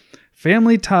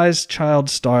 Family Ties child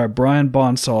star Brian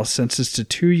Bonsall sentenced to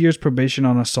 2 years probation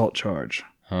on assault charge.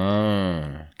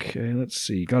 Huh. Okay, let's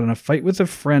see. Got in a fight with a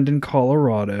friend in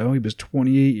Colorado. He was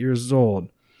 28 years old.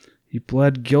 He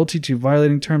pled guilty to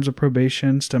violating terms of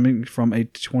probation stemming from a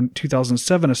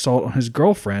 2007 assault on his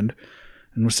girlfriend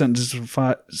and was sentenced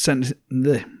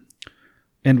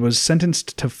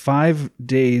to 5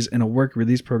 days in a work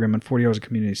release program and 40 hours of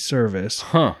community service.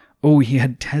 Huh. Oh, he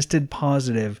had tested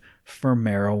positive for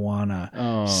marijuana.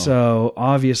 Oh. So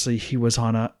obviously he was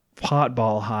on a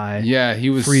potball high. Yeah, he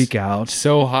was freak out.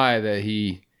 So high that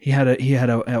he had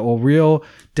a real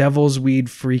devil's weed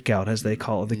freak out, as they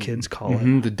call it. The kids call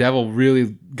it. The devil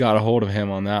really got a hold of him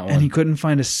on that one. And he couldn't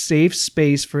find a safe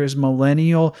space for his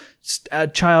millennial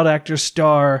child actor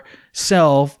star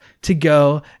self to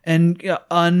go and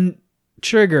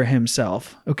untrigger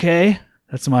himself. Okay,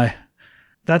 that's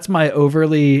my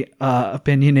overly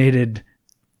opinionated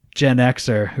Gen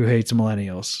Xer who hates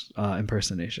millennials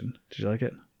impersonation. Did you like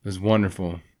it? It was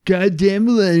wonderful. Goddamn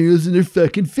millennials and their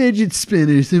fucking fidget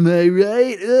spinners, am I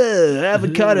right? Ugh,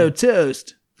 avocado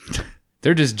toast.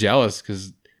 They're just jealous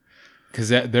because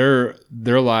their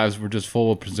lives were just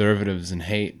full of preservatives and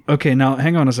hate. Okay, now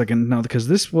hang on a second. Now, because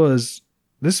this was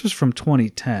from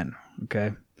 2010.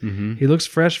 Okay, He looks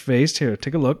fresh faced. Here,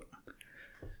 take a look.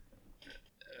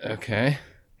 Okay,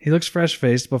 he looks fresh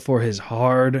faced before his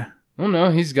hard. Oh no,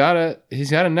 he's got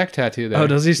a neck tattoo there. Oh,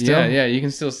 does he still? Yeah, you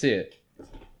can still see it.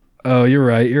 Oh, you're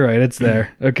right. It's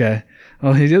there. Okay.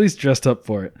 Well, he's at least dressed up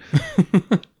for it.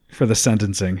 For the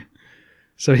sentencing.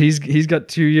 So he's got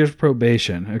 2 years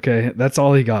probation. Okay. That's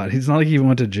all he got. It's not like he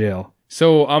went to jail.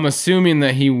 So I'm assuming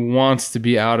that he wants to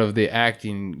be out of the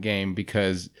acting game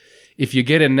because if you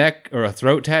get a neck or a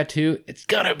throat tattoo, it's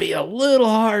going to be a little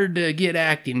hard to get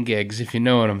acting gigs, if you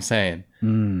know what I'm saying.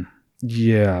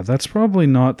 Yeah, that's probably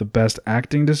not the best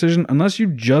acting decision unless you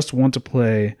just want to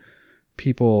play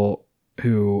people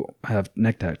who have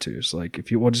neck tattoos. Like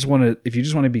if you just want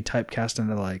to be typecast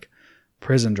into like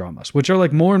prison dramas, which are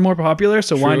like more and more popular.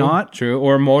 So why not? True.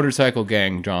 Or motorcycle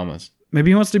gang dramas.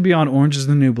 Maybe he wants to be on Orange Is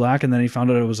the New Black, and then he found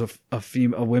out it was a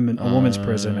woman's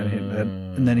prison,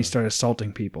 and then he started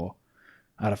assaulting people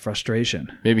out of frustration.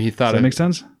 Maybe he thought Does that make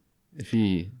sense?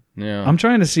 I'm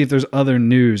trying to see if there's other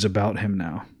news about him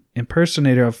now.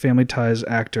 Impersonator of Family Ties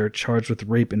actor charged with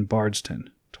rape in Bardstown,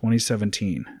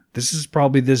 2017. This is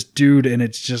probably this dude, and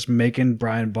it's just making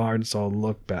Brian Barnsall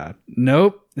look bad.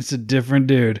 Nope, it's a different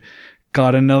dude.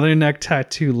 Got another neck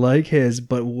tattoo like his,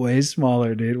 but way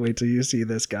smaller, dude. Wait till you see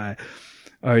this guy.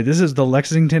 All right, this is the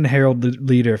Lexington Herald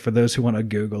Leader for those who want to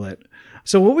Google it.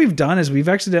 So what we've done is we've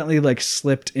accidentally like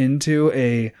slipped into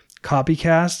a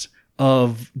copycast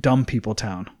of Dumb People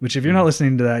Town, which if you're not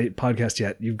listening to that podcast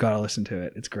yet, you've got to listen to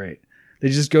it. It's great. They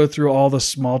just go through all the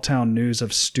small town news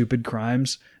of stupid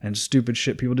crimes and stupid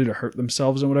shit people do to hurt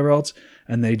themselves and whatever else,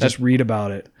 and they just read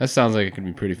about it. That sounds like it could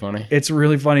be pretty funny. It's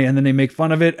really funny, and then they make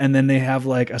fun of it, and then they have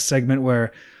like a segment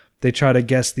where they try to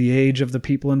guess the age of the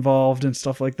people involved and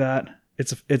stuff like that.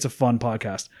 It's a fun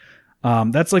podcast.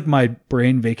 That's like my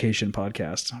brain vacation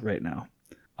podcast right now.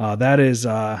 That is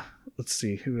let's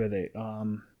see, who are they?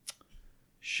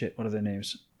 What are their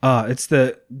names?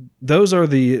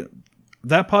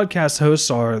 That podcast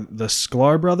hosts are the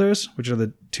Sklar brothers, which are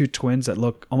the two twins that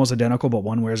look almost identical, but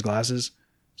one wears glasses,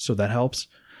 so that helps.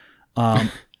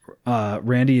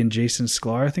 Randy and Jason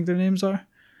Sklar, I think their names are.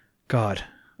 God,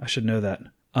 I should know that.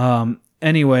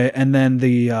 Anyway, and then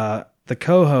the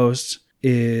co-host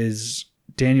is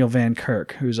Daniel Van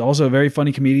Kirk, who's also a very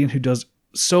funny comedian who does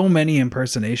so many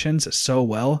impersonations so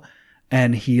well,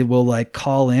 and he will like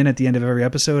call in at the end of every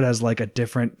episode as like a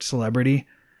different celebrity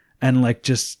and like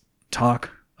just talk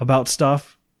about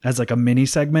stuff as like a mini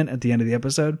segment at the end of the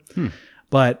episode.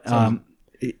 But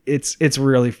it's a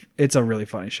really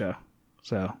funny show,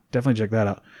 so definitely check that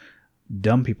out.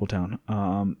 Dumb People Town.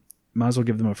 Might as well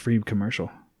give them a free commercial.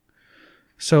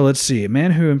 So let's see. A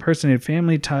man who impersonated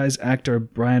Family Ties actor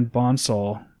Brian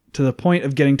Bonsall to the point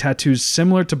of getting tattoos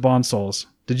similar to Bonsall's.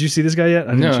 Did you see this guy yet?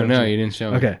 No, you didn't show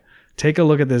me. Okay, take a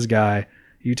look at this guy.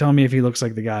 You tell me if he looks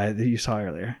like the guy that you saw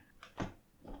earlier.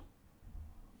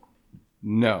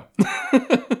 No.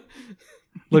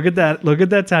 Look at that. Look at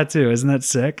that tattoo. Isn't that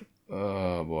sick?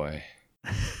 Oh boy.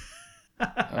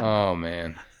 Oh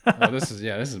man. Oh, this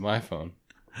is my phone.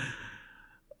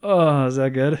 Oh, is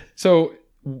that good? So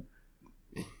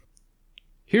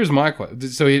here's my question.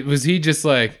 So was he just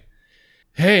like,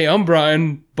 "Hey, I'm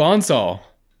Brian Bonsall,"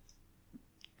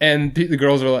 and the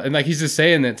girls are like, and like he's just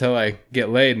saying that to like get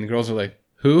laid, and the girls are like,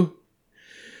 "Who?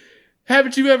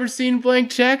 Haven't you ever seen Blank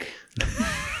Check?"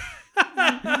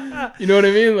 You know what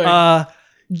I mean? Like,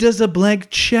 does a blank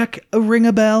check ring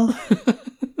a bell?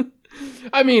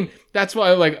 I mean, that's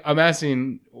why like I'm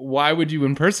asking, why would you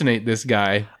impersonate this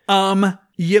guy?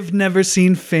 You've never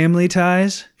seen Family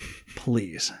Ties?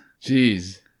 Please.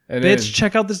 Jeez. And Bitch,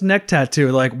 check out this neck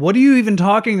tattoo. Like, what are you even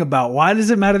talking about? Why does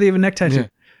it matter they have a neck tattoo? Yeah.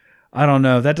 I don't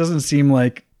know. That doesn't seem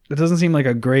like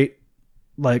a great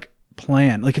like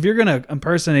plan. Like if you're gonna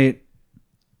impersonate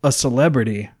a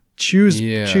celebrity, choose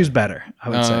better, I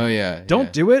would say. Oh yeah.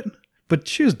 Don't do it, but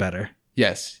choose better.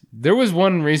 Yes. There was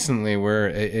one recently where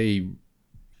a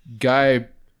guy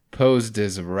posed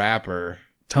as a rapper,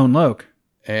 Tone Loc,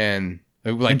 and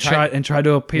like tried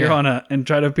to appear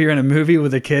in a movie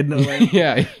with a kid like,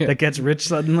 yeah. that gets rich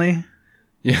suddenly.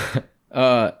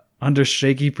 Yeah. Under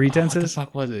shaky pretenses. What the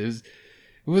fuck was it?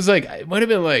 It was like, it might have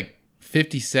been like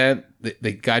 50 Cent.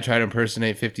 The guy tried to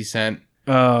impersonate 50 Cent.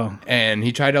 Oh. And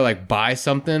he tried to like buy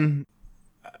something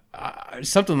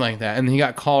like that, and he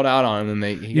got called out on it, and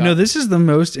this is the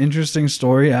most interesting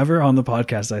story ever on the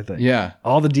podcast, I think. Yeah.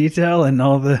 All the detail and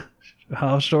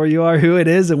how sure you are who it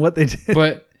is and what they did.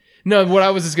 But no, what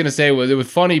I was just going to say was it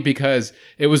was funny because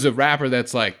it was a rapper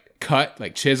that's like cut,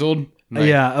 like chiseled. Like,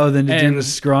 yeah. Oh, then the dude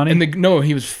was scrawny? No,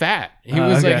 he was fat. He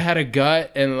was like had a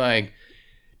gut and like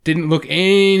didn't look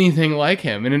anything like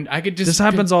him. And I could just this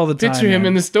happens all the time. Picture him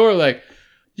in the store like,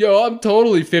 yo, I'm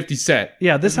totally 50 Cent.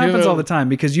 Yeah, this happens all the time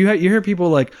because you hear people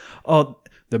like, oh,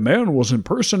 the man was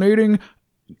impersonating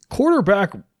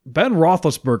quarterback Ben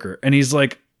Roethlisberger, and he's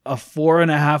like a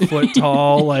 4.5 foot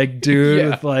tall like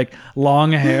dude with like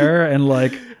long hair and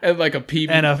like a PB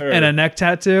and a neck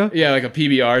tattoo. Yeah, like a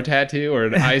PBR tattoo or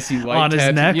an icy light on his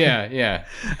tattoo. neck. Yeah.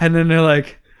 And then they're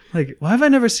like, why have I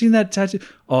never seen that tattoo?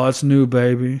 Oh, it's new,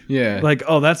 baby. Yeah. Like,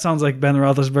 oh, that sounds like Ben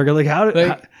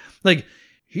Roethlisberger. Like,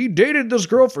 he dated this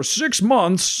girl for 6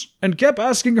 months and kept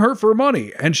asking her for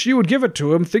money, and she would give it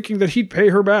to him thinking that he'd pay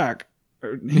her back.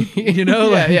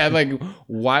 Like,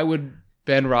 why would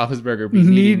Ben Roethlisberger be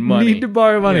needing money. Need to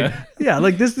borrow money. Yeah. Yeah,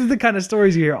 like this is the kind of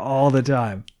stories you hear all the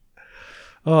time.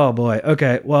 Oh boy.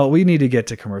 Okay. Well, we need to get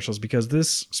to commercials because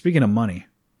speaking of money,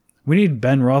 we need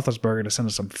Ben Roethlisberger to send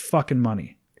us some fucking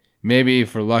money. Maybe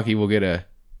if we're lucky, we'll get a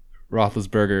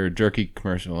Roethlisberger jerky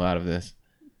commercial out of this.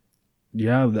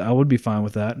 Yeah, I would be fine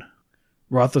with that.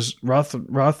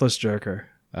 Roethlisberger.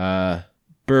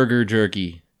 Burger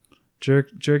jerky.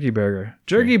 Jerky burger.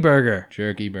 Jerky burger.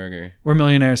 Jerky burger. We're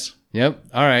millionaires. Yep.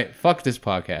 All right. Fuck this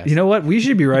podcast. You know what? We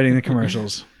should be writing the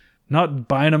commercials, not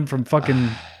buying them from fucking.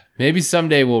 Maybe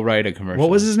someday we'll write a commercial. What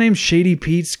was his name? Shady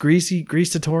Pete's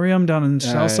Grease-tatorium down in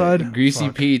Southside? Greasy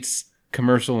Pete's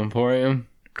Commercial Emporium.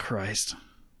 Christ.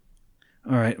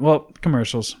 All right. Well,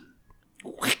 commercials.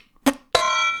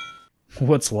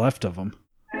 What's left of them?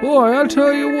 Boy, I'll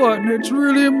tell you what, it's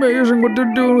really amazing what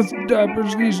they're doing with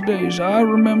diapers these days. I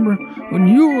remember when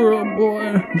you were a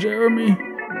boy, Jeremy,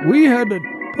 we had to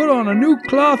put on a new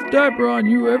cloth diaper on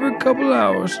you every couple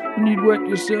hours when you'd wet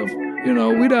yourself. You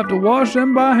know, we'd have to wash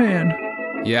them by hand.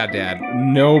 Yeah, Dad.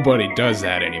 Nobody does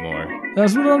that anymore.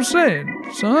 That's what I'm saying,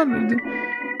 son. It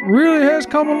really has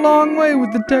come a long way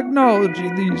with the technology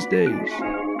these days.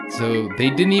 So they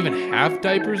didn't even have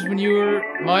diapers when you were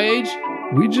my age?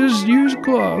 We just used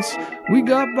cloths. We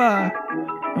got by.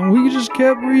 And we just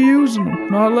kept reusing them.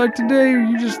 Not like today,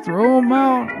 you just throw them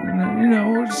out. And, you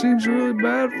know, it seems really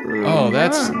bad for the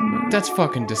environment. That's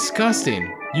fucking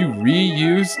disgusting. You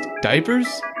reused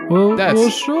diapers? Well,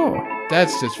 sure.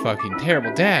 That's just fucking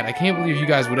terrible. Dad, I can't believe you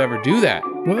guys would ever do that.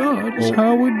 Well, that's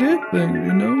how we did things,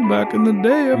 you know. Back in the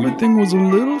day, everything was a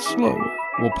little slower.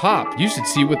 Well, Pop, you should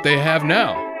see what they have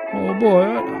now. Oh, boy,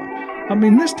 I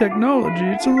mean, this technology,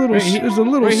 it's a little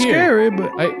scary, but...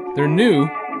 They're new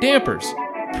dampers.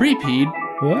 Pre-peed.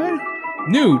 What?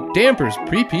 New dampers.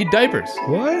 Pre-peed diapers.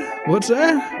 What? What's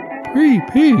that?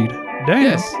 Pre-peed? Damn.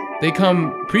 Yes, they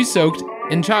come pre-soaked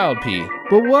in child pee.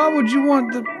 But why would you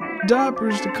want the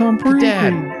diapers to come pre-peed?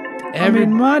 Dad, I mean,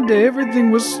 in my day,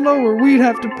 everything was slower. We'd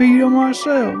have to pee them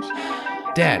ourselves.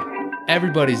 Dad,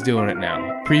 everybody's doing it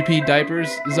now. Pre-peed diapers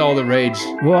is all the rage.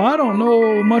 Well, I don't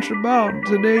know much about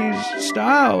today's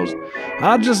styles.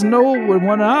 I just know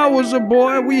when I was a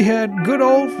boy, we had good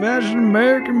old-fashioned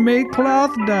American-made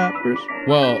cloth diapers.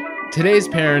 Well, today's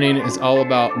parenting is all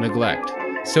about neglect.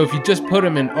 So if you just put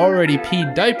them in already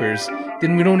peed diapers,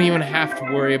 then we don't even have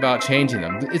to worry about changing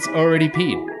them. It's already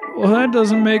peed. Well, that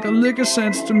doesn't make a lick of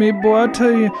sense to me, boy. I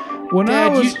tell you, when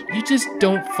Dad, I was... you just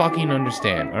don't fucking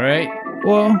understand, all right?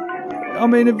 Well, I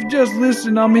mean, if you just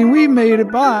listen, I mean, we made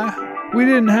it by. We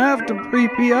didn't have to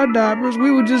pre-pee our diapers.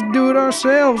 We would just do it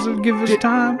ourselves and give us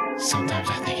time. Sometimes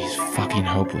I think he's fucking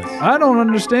hopeless. I don't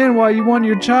understand why you want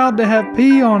your child to have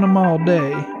pee on him all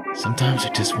day. Sometimes I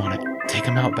just want to take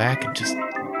him out back and just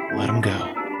let him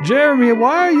go. Jeremy,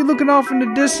 why are you looking off in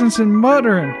the distance and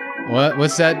muttering? What?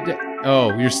 What's that?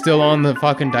 Oh, you're still on the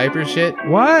fucking diaper shit?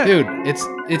 What? Dude,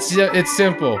 it's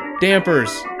simple.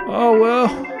 Dampers. Oh, well,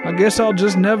 I guess I'll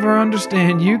just never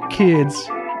understand you kids.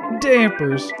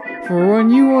 Dampers. For when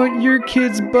you want your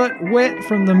kid's butt wet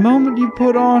from the moment you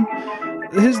put on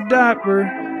his diaper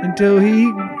until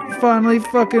he finally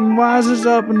fucking wises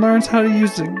up and learns how to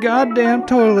use the goddamn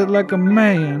toilet like a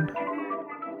man.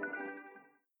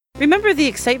 Remember the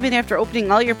excitement after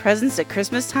opening all your presents at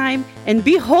Christmas time? And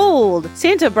behold,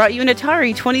 Santa brought you an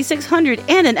Atari 2600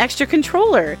 and an extra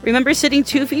controller. Remember sitting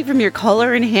 2 feet from your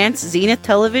color-enhanced Zenith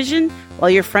television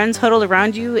while your friends huddled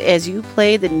around you as you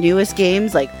played the newest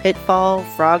games like Pitfall,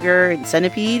 Frogger, and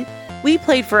Centipede? We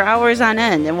played for hours on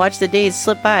end and watched the days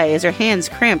slip by as our hands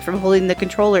cramped from holding the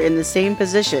controller in the same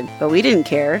position. But we didn't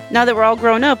care. Now that we're all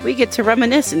grown up, we get to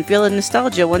reminisce and feel the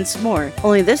nostalgia once more.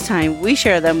 Only this time, we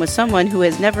share them with someone who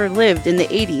has never lived in the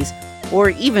 80s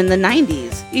or even the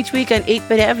 90s. Each week on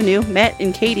 8-Bit Avenue, Matt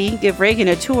and Katie give Reagan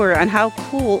a tour on how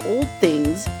cool old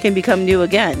things can become new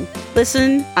again.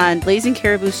 Listen on Blazing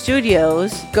Caribou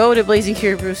Studios, go to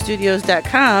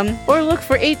blazingcariboustudios.com, or look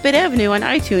for 8-Bit Avenue on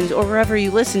iTunes or wherever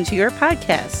you listen to your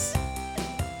podcasts.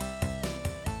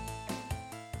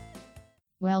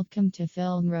 Welcome to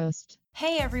Film Roast.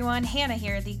 Hey everyone, Hannah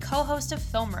here, the co-host of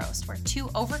Film Roast, where two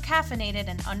overcaffeinated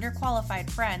and underqualified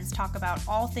friends talk about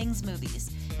all things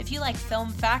movies. If you like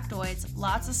film factoids,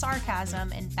 lots of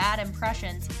sarcasm, and bad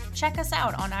impressions, check us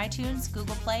out on iTunes,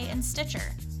 Google Play, and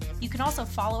Stitcher. You can also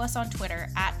follow us on Twitter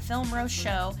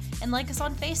 @FilmRoastShow and like us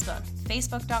on Facebook,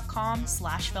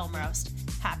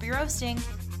 facebook.com/FilmRoast. Happy roasting!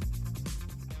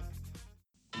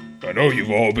 I know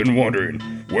you've all been wondering,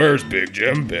 where's Big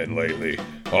Jim been lately?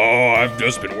 Oh, I've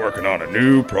just been working on a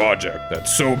new project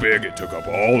that's so big it took up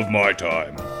all of my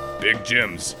time. Big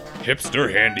Jim's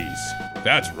Hipster Handies.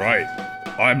 That's right.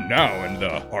 I'm now in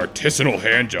the artisanal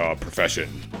handjob profession.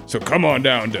 So come on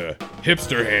down to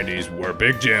Hipster Handies, where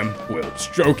Big Jim will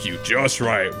stroke you just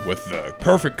right with the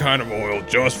perfect kind of oil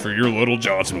just for your little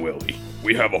Johnson Willie.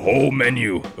 We have a whole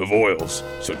menu of oils,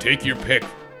 so take your pick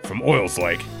from oils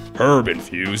like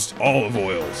herb-infused olive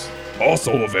oils,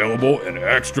 also available in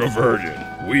extra virgin.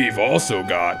 We've also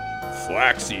got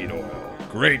flaxseed oil,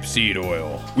 grapeseed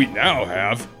oil. We now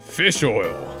have fish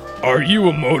oil. Are you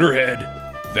a motorhead?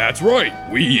 That's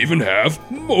right, we even have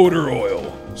motor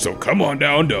oil. So come on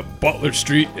down to Butler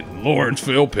Street in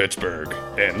Lawrenceville, Pittsburgh,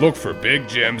 and look for Big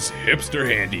Jim's Hipster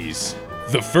Handies.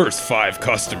 The first 5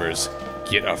 customers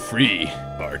get a free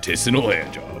artisanal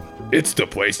hand job. It's the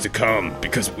place to come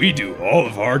because we do all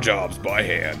of our jobs by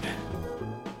hand.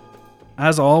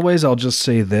 As always, I'll just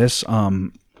say this.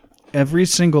 Every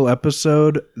single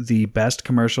episode, the best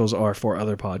commercials are for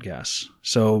other podcasts.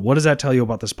 So what does that tell you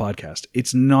about this podcast?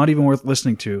 It's not even worth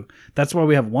listening to. That's why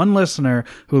we have one listener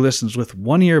who listens with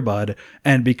one earbud.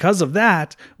 And because of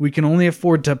that, we can only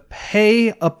afford to pay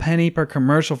a penny per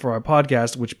commercial for our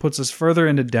podcast, which puts us further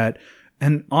into debt.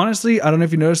 And honestly, I don't know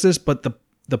if you noticed this, but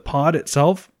the pod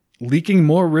itself leaking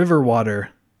more river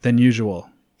water than usual.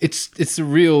 It's a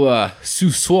real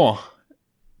sous-soin.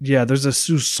 Yeah, there's a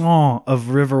soupçon of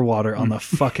river water on the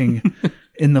fucking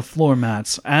in the floor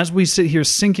mats as we sit here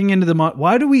sinking into the mud.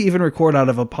 Why do we even record out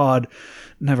of a pod?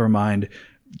 Never mind.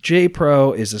 J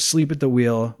Pro is asleep at the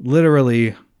wheel,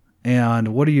 literally.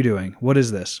 And what are you doing? What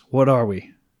is this? What are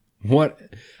we? What?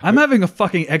 I'm having a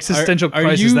fucking existential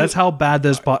crisis. That's how bad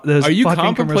this Are you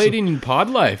contemplating pod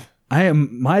life? I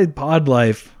am. My pod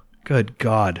life. Good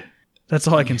God. That's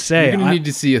all I can say. You're gonna need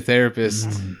to see a therapist.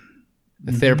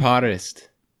 A therapist.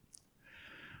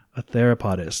 A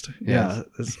therapist. Yes.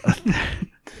 Yeah.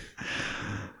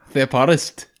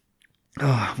 Therapist.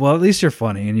 Oh, well, at least you're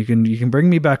funny, and you can bring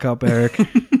me back up, Eric.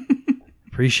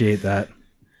 Appreciate that.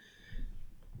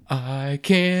 I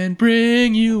can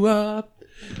bring you up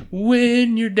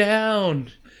when you're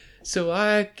down, so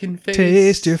I can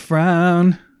taste your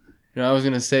frown. No, I was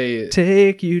gonna say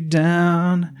take you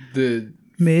down.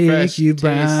 Make you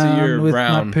brown with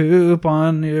my poop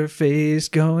on your face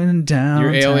going down.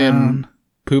 Your alien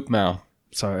poop mouth.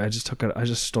 Sorry, I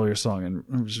just stole your song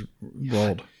and just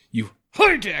rolled. You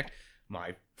hijacked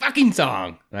my fucking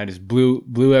song. And I just blew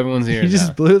everyone's ears. You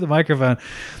just blew the microphone.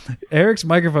 Eric's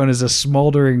microphone is a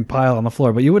smoldering pile on the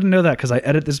floor, but you wouldn't know that because I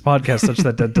edit this podcast such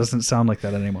that doesn't sound like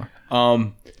that anymore.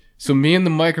 So me and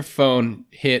the microphone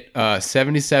hit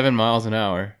 77 miles an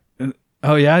hour.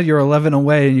 Oh yeah, you're 11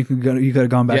 away, and you could have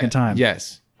gone back in time.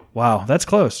 Yes. Wow, that's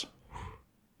close.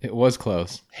 It was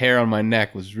close. Hair on my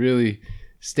neck was really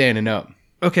standing up.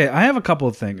 Okay, I have a couple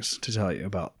of things to tell you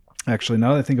about. Actually,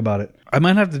 now that I think about it, I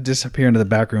might have to disappear into the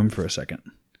back room for a second.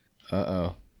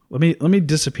 Uh-oh. Let me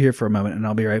disappear for a moment, and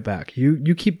I'll be right back.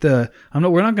 You keep the.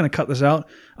 We're not going to cut this out.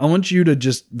 I want you to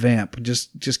just vamp.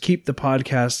 Just keep the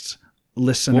podcast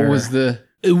listener. What was the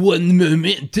 1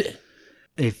 moment?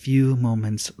 A few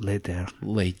moments later.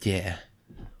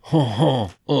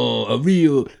 Oh, a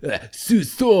real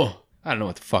sous-soin. I don't know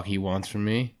what the fuck he wants from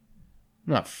me.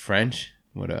 I'm not French.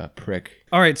 What a prick.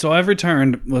 All right, so I've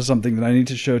returned with something that I need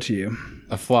to show to you.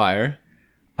 A flyer.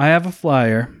 I have a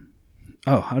flyer.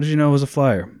 Oh, how did you know it was a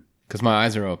flyer? Because my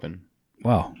eyes are open.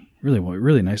 Wow,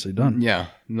 really nicely done. Yeah,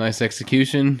 nice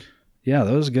execution. Yeah,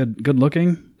 that was good. Good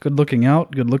looking. Good looking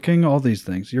out. Good looking. All these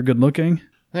things. You're good looking.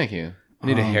 Thank you. I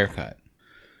need a haircut.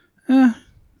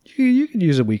 You could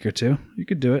use a week or two. You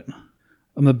could do it.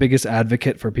 I'm the biggest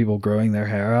advocate for people growing their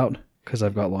hair out because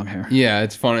I've got long hair. Yeah,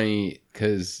 it's funny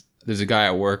because there's a guy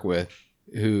I work with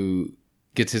who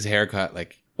gets his haircut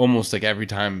like almost like every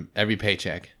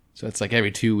paycheck. So it's like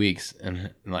every 2 weeks,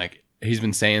 and like he's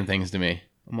been saying things to me.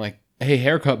 I'm like, hey,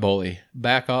 haircut bully,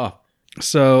 back off.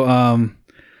 So, all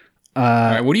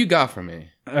right, what do you got for me?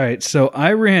 All right, so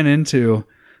I ran into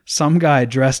some guy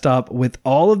dressed up with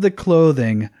all of the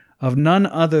clothing of none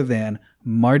other than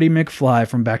Marty McFly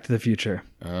from Back to the Future.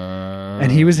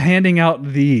 And he was handing out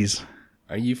these.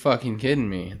 Are you fucking kidding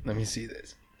me? Let me see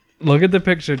this. Look at the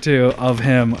picture, too, of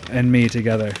him and me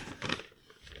together.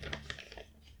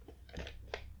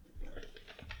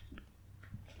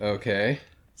 Okay.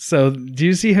 So, do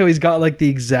you see how he's got like the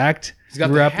exact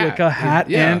replica hat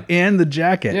yeah. and the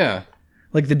jacket? Yeah.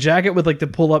 Like the jacket with like the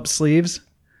pull-up sleeves.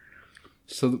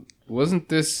 So, wasn't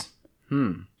this...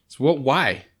 So,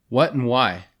 why? What and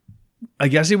why? I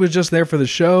guess he was just there for the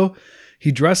show.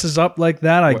 He dresses up like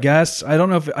that, I guess. I don't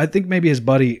know if... I think maybe his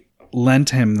buddy lent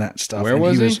him that stuff. Where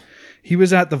was he? He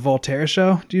was at the Voltaire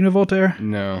show. Do you know Voltaire?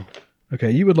 No.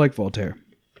 Okay, you would like Voltaire.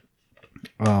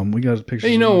 We got a picture.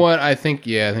 Hey, you know what? I think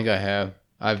I have.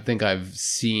 I think I've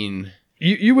seen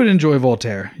You would enjoy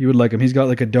Voltaire. You would like him. He's got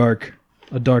like a dark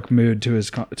mood to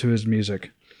his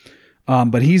music.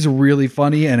 But he's really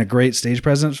funny and a great stage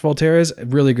presence. Voltaire is a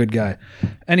really good guy.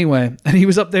 Anyway, and he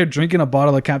was up there drinking a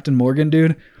bottle of Captain Morgan,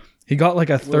 dude. He got like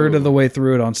a third of the way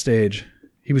through it on stage.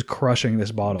 He was crushing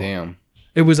this bottle. Damn.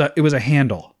 It was a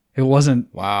handle. It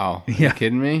wasn't. Wow. Yeah. Are you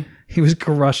kidding me? He was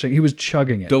crushing. He was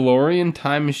chugging it. DeLorean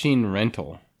time machine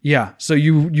rental. Yeah. So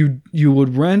you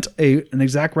would rent an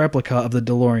exact replica of the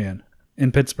DeLorean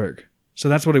in Pittsburgh. So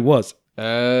that's what it was.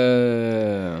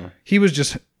 He was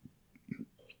just.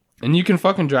 And you can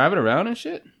fucking drive it around and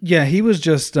shit? Yeah, he was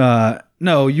just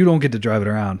no, you don't get to drive it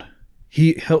around.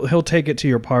 He'll take it to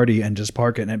your party and just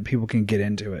park it and people can get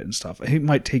into it and stuff. He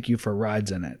might take you for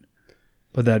rides in it.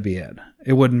 But that'd be it.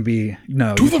 It wouldn't be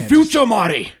to the future,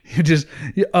 Marty. Here's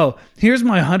my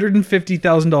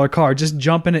 $150,000 car. Just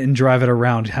jump in it and drive it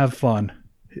around. Have fun.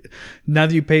 Now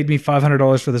that you paid me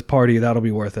 $500 for this party, that'll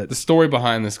be worth it. The story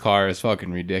behind this car is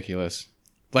fucking ridiculous.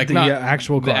 Like the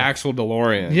actual car. The actual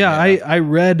DeLorean. Yeah, I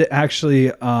read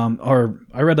actually,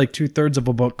 I read like 2/3 of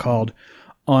a book called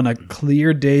 "On a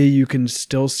Clear Day You Can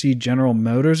Still See General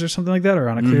Motors" or something like that, or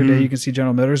 "On a Clear Day You Can See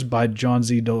General Motors" by John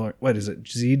Z. DeLorean. What is it?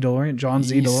 Z. DeLorean? John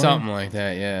Z. DeLorean? Something like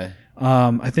that, yeah.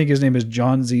 I think his name is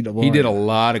John Z. DeLorean. He did a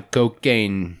lot of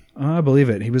cocaine. I believe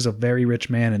it. He was a very rich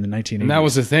man in the 1980s. And that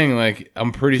was the thing. Like,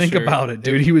 I'm pretty sure. Think about it,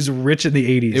 dude. He was rich in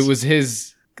the 80s. It was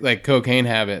his like cocaine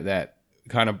habit that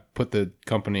kind of put the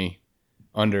company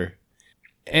under.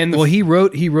 And he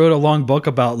wrote a long book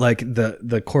about like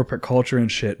the corporate culture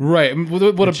and shit. Right. What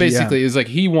it basically is like,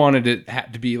 he wanted it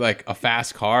to be like a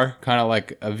fast car, kind of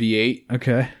like a V8.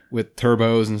 Okay. With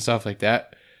turbos and stuff like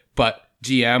that. But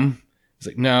GM is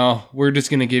like, no, we're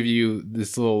just gonna give you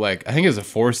this little, like, I think it's a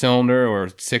 4-cylinder or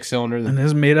 6-cylinder, and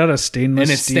it's made out of stainless steel.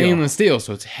 And it's stainless steel,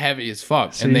 so it's heavy as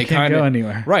fuck. So and they can't go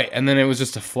anywhere. Right. And then it was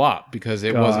just a flop because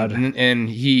it wasn't. And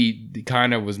he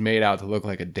kind of was made out to look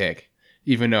like a dick.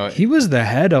 Even though he was the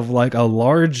head of like a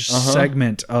large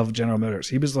segment of General Motors.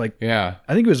 He was like, I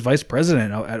think he was vice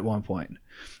president at one point.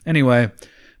 Anyway,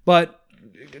 but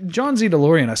John Z.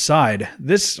 DeLorean aside,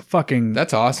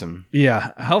 that's awesome.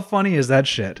 Yeah. How funny is that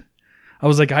shit? I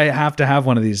was like, I have to have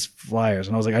one of these flyers.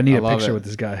 And I was like, I need a picture with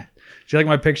this guy. Do you like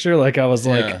my picture? Like I was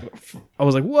like,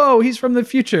 whoa, he's from the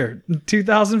future,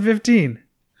 2015.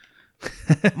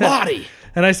 Marty.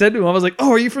 And I said to him, I was like,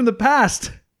 oh, are you from the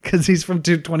past? Because he's from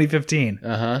 2015.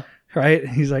 Right?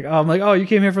 He's like, I'm like, oh, you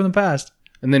came here from the past.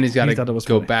 And then he's got to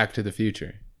go back to the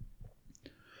future.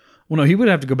 Well, no, he would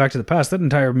have to go back to the past. That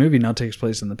entire movie now takes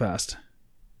place in the past.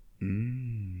 We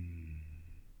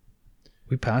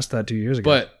passed that 2 years ago.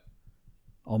 But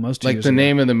almost 2 years ago. Like the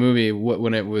name of the movie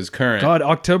when it was current. God,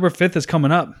 October 5th is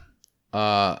coming up.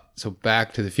 So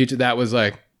Back to the Future. That was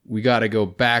like, we got to go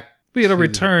back. We got to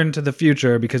return to the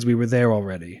future because we were there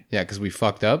already. Yeah, because we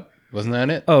fucked up. Wasn't that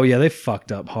it? Oh, yeah, they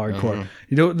fucked up hardcore.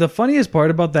 You know, the funniest part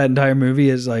about that entire movie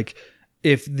is like,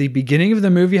 if the beginning of the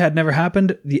movie had never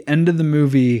happened, the end of the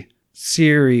movie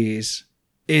series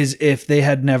is if they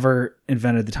had never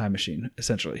invented the time machine,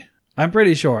 essentially. I'm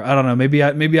pretty sure. I don't know. Maybe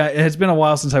it has been a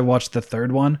while since I watched the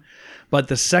third one, but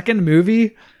the second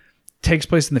movie takes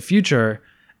place in the future.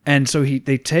 And so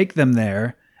they take them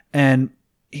there and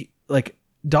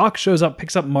Doc shows up,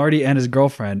 picks up Marty and his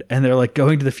girlfriend, and they're like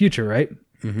going to the future, right?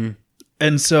 Mm-hmm.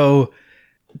 And so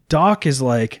Doc is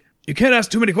like, you can't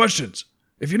ask too many questions.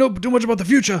 If you know too much about the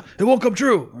future, it won't come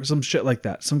true. Or some shit like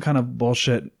that. Some kind of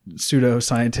bullshit,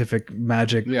 pseudo-scientific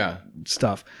magic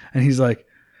stuff. And he's like,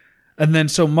 and then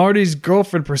so Marty's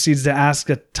girlfriend proceeds to ask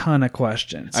a ton of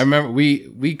questions. I remember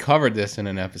we covered this in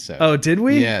an episode. Oh, did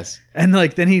we? Yes. And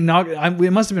like then he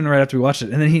it must have been right after we watched it.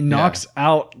 And then he knocks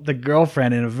out the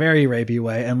girlfriend in a very rapey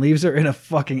way and leaves her in a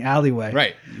fucking alleyway.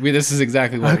 Right. This is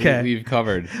exactly what we've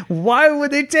covered. Why would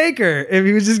they take her if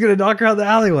he was just going to knock her out the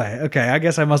alleyway? Okay, I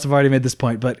guess I must have already made this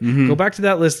point, but go back to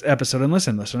that episode and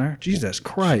listen, listener. Jesus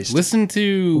Christ. Listen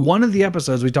to one of the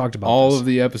episodes we talked about. All of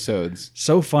the episodes.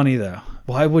 So funny though.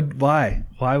 Why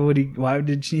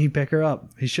did he pick her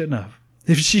up? He shouldn't have.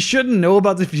 If she shouldn't know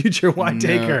about the future, why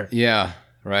take her? Yeah,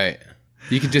 right.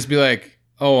 You could just be like,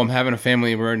 oh, I'm having a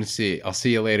family emergency. I'll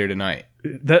see you later tonight.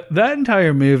 That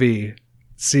entire movie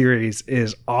series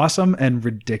is awesome and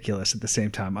ridiculous at the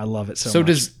same time. I love it so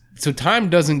much. So time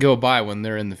doesn't go by when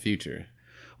they're in the future.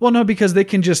 Well, no, because they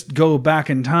can just go back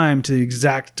in time to the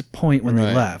exact point when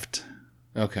they left.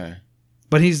 Okay.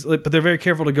 But they're very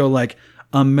careful to go like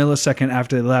a millisecond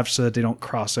after they left so that they don't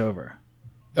cross over.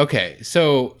 Okay,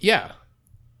 so yeah.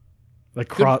 Like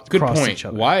good cross point. each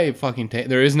other. Why fucking take?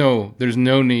 There's no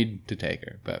need to take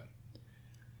her. But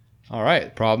all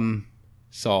right, problem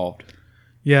solved.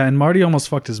 Yeah, and Marty almost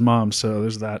fucked his mom, so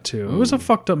there's that too. It was a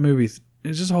fucked up movie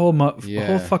It's just a whole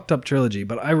fucked up trilogy,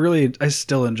 but I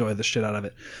still enjoy the shit out of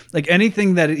it. Like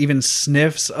anything that even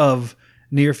sniffs of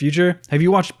near future. Have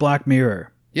you watched Black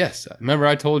Mirror? Yes. Remember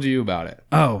I told you about it.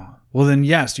 Oh, well then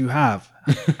yes, you have.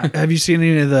 Have you seen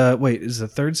any of is the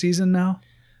third season now?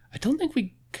 I don't think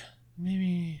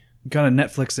maybe. Gotta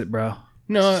Netflix it, bro.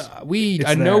 No, we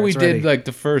did like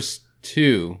the first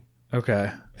two.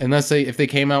 Okay. Unless if they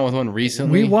came out with one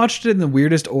recently. We watched it in the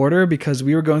weirdest order because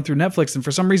we were going through Netflix and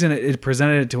for some reason it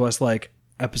presented it to us like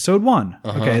episode 1.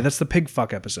 Uh-huh. Okay, that's the pig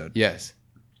fuck episode. Yes.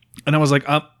 And I was like,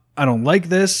 I don't like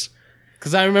this.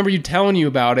 Because I remember you telling you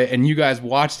about it and you guys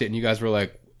watched it and you guys were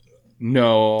like,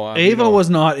 no. Ava was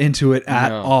not into it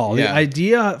at all. Yeah. The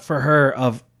idea for her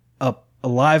of a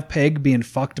live pig being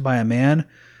fucked by a man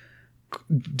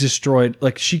destroyed.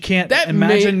 Like she can't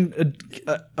imagine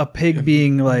a pig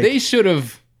being like. They should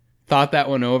have thought that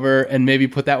one over and maybe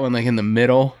put that one like in the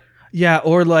middle. Yeah,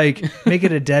 or like make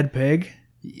it a dead pig.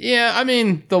 Yeah, I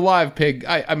mean the live pig.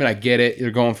 I get it.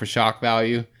 You're going for shock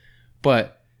value,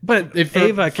 but if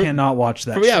Ava cannot watch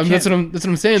that. That's what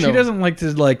I'm saying. She doesn't like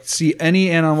to see any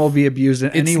animal be abused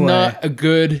in any way. It's not a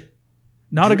good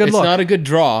look. It's not a good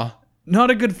draw.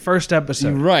 Not a good first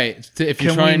episode. Right. If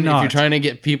you're trying to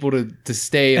get people to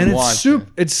stay and watch.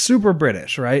 It's super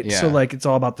British, right? Yeah. So like it's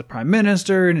all about the Prime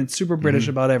Minister and it's super British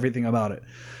about everything about it.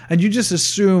 And you just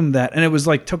assume that, and it was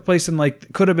like took place in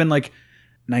like could have been like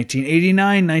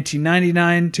 1989,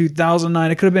 1999,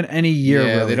 2009. It could have been any year.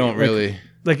 Yeah, really. they don't really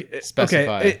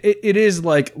specify. Okay, it is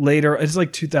like later. It's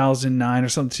like 2009 or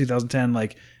something, 2010,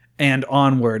 like and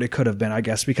onward. It could have been, I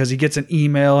guess, because he gets an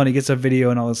email and he gets a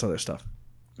video and all this other stuff.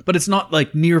 But it's not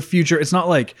like near future. It's not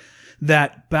like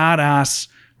that badass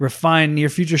refined near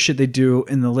future shit they do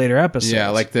in the later episodes. Yeah,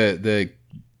 like the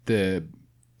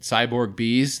cyborg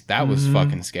bees. That was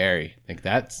fucking scary. Like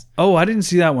that's. Oh, I didn't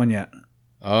see that one yet.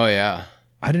 Oh yeah,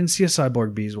 I didn't see a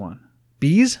cyborg bees one.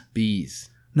 Bees?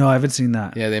 No, I haven't seen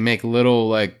that. Yeah, they make little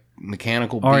like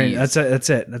mechanical bees. All right, that's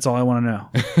it. That's all I want to know.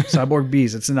 Cyborg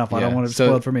bees. It's enough. I don't want it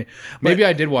spoiled for me. Maybe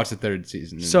I did watch the third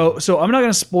season. So I'm not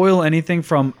going to spoil anything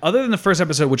from other than the first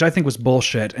episode, which I think was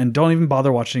bullshit, and don't even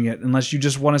bother watching it unless you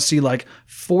just want to see like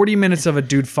 40 minutes of a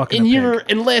dude fucking a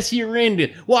pig. Unless you're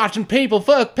into watching people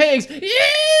fuck pigs.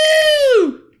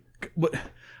 Ew!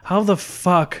 How the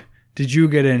fuck did you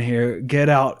get in here? Get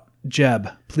out, Jeb,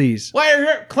 please.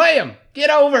 Clam, get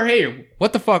over here.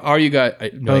 What the fuck are you guys?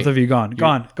 Both of you gone.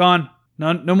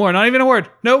 No more. Not even a word.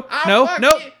 No. Shut up.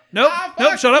 No.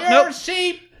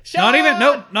 Not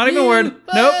even a word.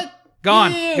 Nope.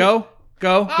 Gone.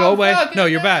 Go away. No,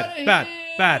 you're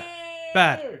bad.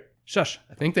 Shush.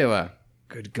 I think they left.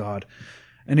 Good God.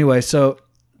 Anyway, so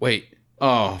wait.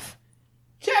 Oh.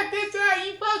 Check this out,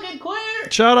 you fucking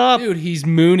queer! Shut up. Dude, he's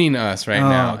mooning us right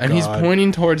now. And he's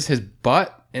pointing towards his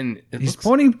butt. And he's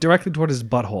pointing directly toward his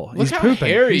butthole. He's how pooping.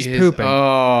 Hairy He's pooping.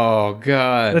 Oh,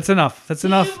 God. That's enough. You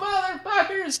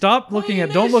motherfuckers! Stop looking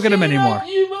at. Don't look at him anymore.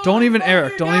 Don't even,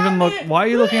 Eric. Don't even look. Why are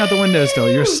you looking out the window still?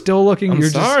 You're still looking. I'm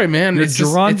sorry, man. You're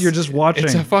drunk. You're just watching.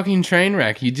 It's a fucking train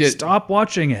wreck. You just stop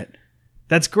watching it.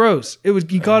 That's gross.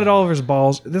 He got it all over his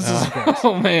balls. This is gross.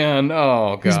 Oh man.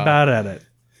 Oh God. He's bad at it.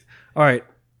 All right.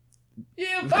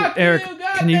 Eric,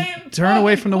 can you turn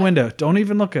away from the window? Don't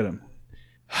even look at him.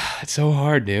 It's so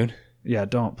hard, dude. Yeah,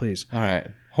 don't, please. All right.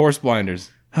 Horse blinders.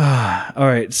 All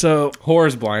right, so...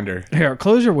 Horse blinder. Here,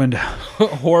 close your window.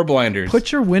 Whore blinders.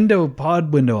 Put your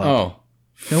pod window up. Oh.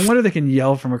 No wonder they can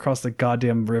yell from across the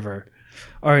goddamn river.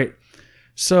 All right,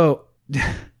 so... I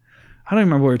don't even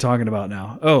remember what we're talking about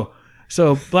now. Oh,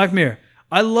 so Black Mirror.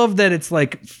 I love that it's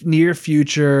like near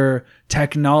future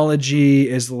technology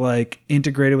is like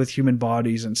integrated with human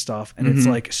bodies and stuff. And it's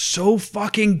like so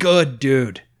fucking good,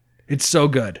 dude. It's so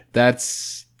good.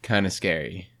 That's kind of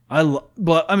scary.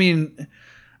 But I mean,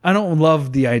 I don't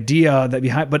love the idea that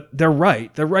behind, but they're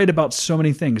right. They're right about so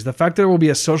many things. The fact that there will be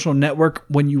a social network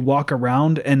when you walk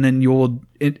around and then you'll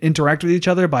interact with each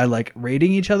other by like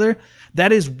rating each other.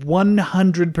 That is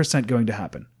 100% going to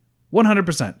happen.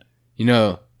 100%. You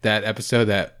know that episode,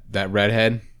 that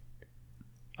redhead?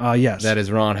 Yes. That is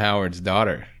Ron Howard's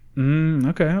daughter.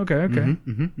 Okay.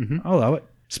 I'll allow it.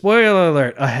 Spoiler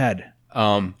alert ahead.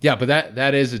 Yeah, but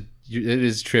it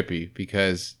is trippy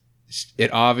because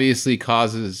it obviously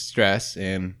causes stress,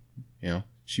 and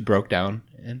she broke down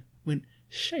and went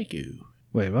shaku.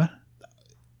 Wait, what?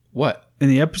 What? In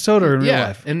the episode or in real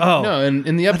life? No,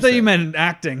 in the episode. I thought you meant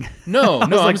acting. No,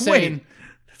 I'm saying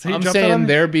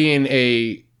there being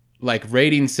a like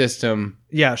rating system.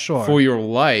 Yeah, sure. For your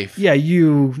life. Yeah,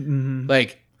 you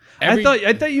like. I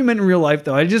thought you meant in real life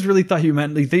though. I just really thought you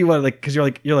meant think about it like because you're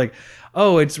like,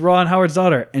 oh, it's Ron Howard's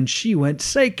daughter, and she went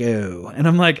psycho, and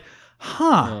I'm like,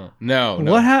 Huh. No.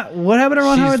 What happened to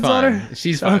Ron She's Howard's fine. daughter?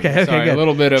 She's fine. Okay, Sorry, good. a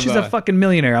little bit of She's a fucking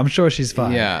millionaire. I'm sure she's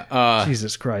fine. Yeah.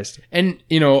 Jesus Christ. And,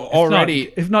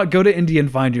 already... If not, go to India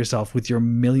and find yourself with your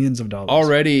millions of dollars.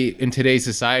 Already in today's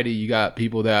society, you got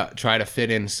people that try to fit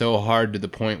in so hard to the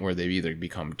point where they've either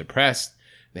become depressed,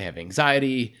 they have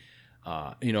anxiety,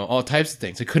 all types of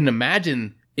things. I couldn't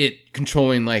imagine it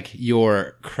controlling like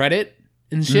your credit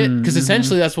and shit, because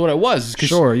essentially that's what it was.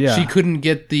 Sure, yeah. She couldn't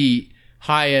get the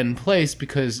high-end place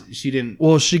because she didn't...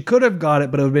 Well, she could have got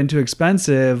it, but it would have been too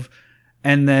expensive,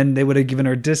 and then they would have given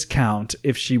her a discount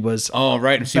if she was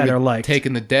and she better would liked.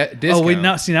 taken the discount. Oh, wait,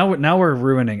 now we're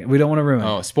ruining it. We don't want to ruin it.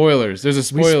 Oh, spoilers. There's a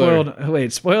spoiler.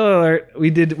 Spoiler alert.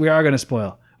 We are going to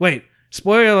spoil. Wait,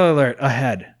 spoiler alert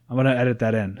ahead. I'm going to edit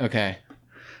that in. Okay.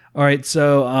 All right,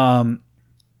 so,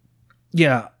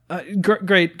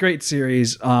 great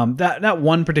series. That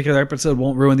one particular episode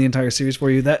won't ruin the entire series for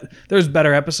you. There's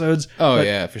better episodes. Oh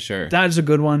yeah, for sure. That is a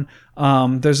good one.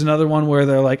 There's another one where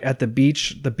they're like at the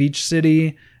beach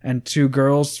city, and two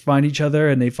girls find each other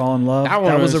and they fall in love.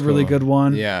 That was a really good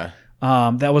one. Yeah.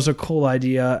 That was a cool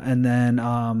idea. And then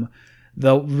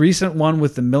the recent one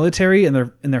with the military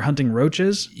and they're hunting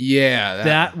roaches. Yeah,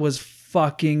 that was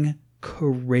fucking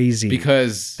crazy.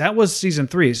 Because that was season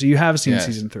 3, so you have seen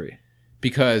season 3.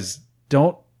 Because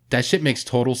that shit makes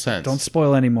total sense. Don't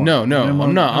spoil anymore. No,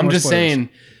 I'm not. I'm just saying,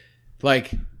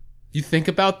 like, you think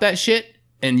about that shit,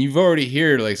 and you've already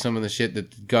heard like some of the shit that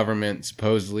the government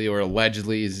supposedly or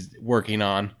allegedly is working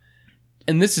on,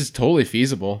 and this is totally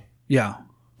feasible. Yeah,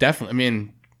 definitely. I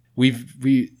mean,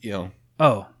 we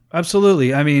Oh,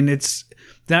 absolutely. I mean,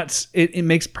 it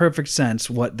makes perfect sense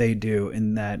what they do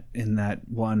in that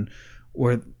one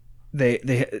where.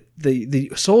 The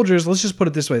soldiers, let's just put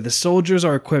it this way, the soldiers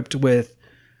are equipped with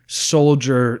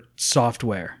soldier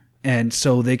software, and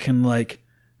so they can like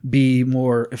be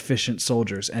more efficient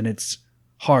soldiers, and it's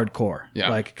hardcore. Yeah.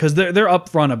 Like, because they're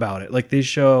upfront about it. Like, they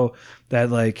show that,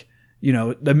 like,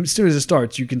 as soon as it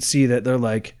starts, you can see that they're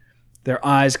like their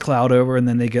eyes cloud over, and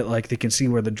then they get like they can see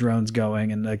where the drone's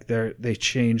going, and like they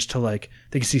change to like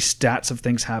they can see stats of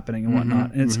things happening and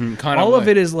whatnot. And it's all of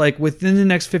it is like within the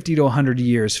next 50 to 100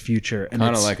 years future, and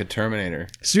kind of like a Terminator.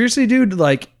 Seriously, dude,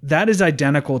 like that is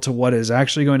identical to what is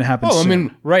actually going to happen. I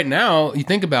mean, right now you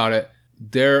think about it,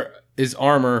 there is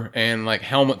armor and like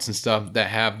helmets and stuff that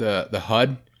have the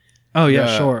HUD. Oh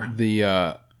yeah, sure.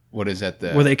 The what is that?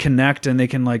 Where they connect and they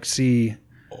can like see.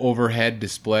 Overhead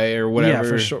display or whatever. Yeah,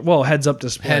 for sure. Well, heads up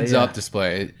display. Up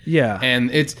display. Yeah. And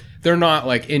they're not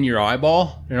like in your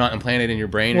eyeball. They're not implanted in your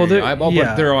brain or your eyeball,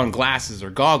 but they're on glasses or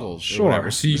goggles or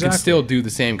whatever. So you can still do the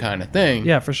same kind of thing.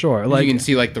 Yeah, for sure. Like you can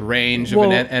see like the range of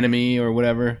an enemy or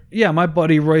whatever. Yeah, my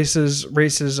buddy races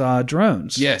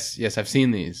drones. Yes, I've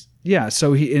seen these. Yeah,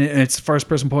 so and it's first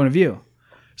person point of view.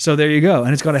 So there you go,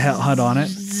 and it's got a HUD on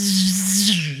it.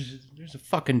 A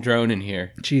fucking drone in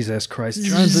here. Jesus Christ.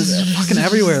 Drones are fucking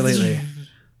everywhere lately.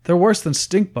 They're worse than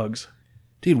stink bugs.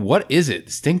 Dude, what is it?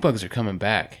 The stink bugs are coming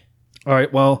back. All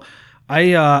right, well, I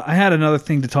had another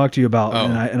thing to talk to you about,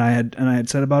 and I had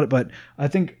said about it, but I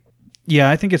think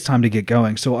it's time to get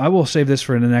going. So I will save this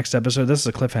for the next episode. This is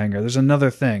a cliffhanger. There's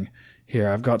another thing here.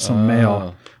 I've got some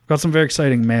mail. I've got some very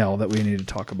exciting mail that we need to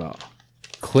talk about.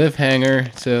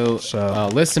 Cliffhanger. So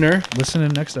listener, listen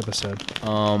in next episode.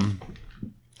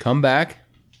 Come back.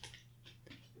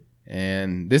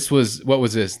 And this was, what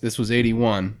was this? This was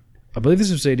 81. I believe this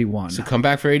was 81. So come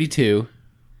back for 82.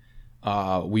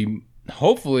 We've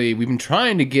been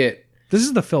trying to get... This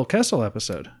is the Phil Kessel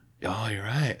episode. Oh, you're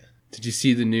right. Did you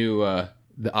see the new,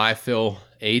 the iPhil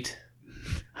 8?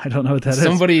 I don't know what that is.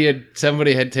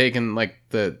 Somebody had taken like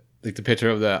the picture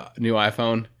of the new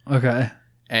iPhone. Okay.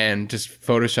 And just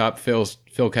photoshopped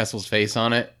Phil Kessel's face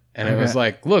on it. And it was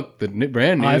like, look, the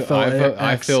brand new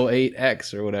iPhil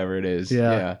 8X or whatever it is.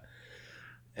 Yeah.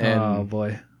 And oh,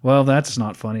 boy. Well, that's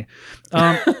not funny.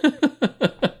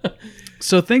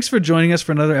 So thanks for joining us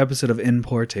for another episode of In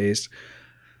Poor Taste.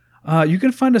 You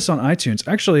can find us on iTunes.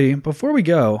 Actually, before we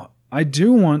go, I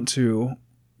do want to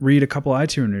read a couple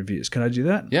iTunes reviews. Can I do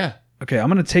that? Yeah. Okay, I'm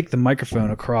going to take the microphone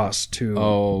across to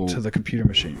the computer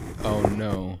machine. Oh,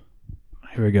 no.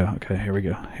 Here we go. Okay, here we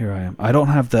go. Here I am. I don't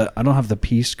have the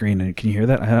P screen. Can you hear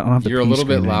that? I don't have the. You're P a little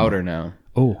bit screen louder anymore. now.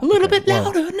 Oh, a little bit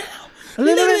louder now. A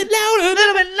little bit louder. A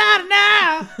little bit louder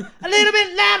now. A little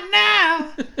bit louder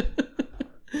now.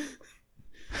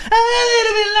 A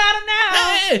little bit louder now.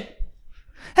 Hey.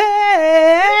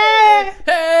 Hey.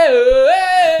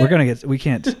 Hey. We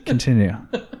can't continue.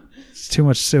 It's too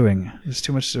much suing. There's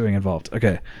too much suing involved.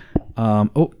 Okay. I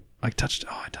touched it.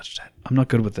 I'm not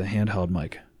good with the handheld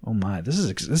mic. Oh my, this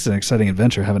is an exciting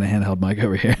adventure having a handheld mic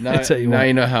over here. Now, I tell you now what.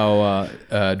 you know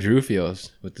how Drew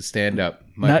feels with the stand-up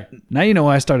mic. Now you know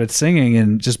why I started singing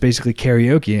and just basically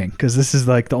karaokeing, because this is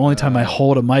like the only time I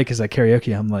hold a mic is at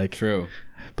karaoke. I'm like, True.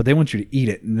 But they want you to eat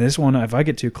it. And this one, if I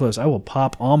get too close, I will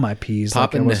pop all my peas.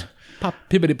 Pop like in the pop,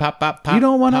 pibbity pop, pop, pop. You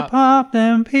don't want to pop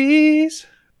them peas.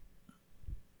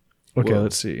 Okay, Whoa.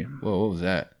 let's see. Whoa, what was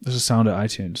that? This is sound of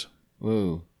iTunes.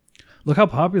 Whoa. Look how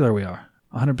popular we are.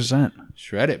 100%.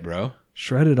 Shred it, bro.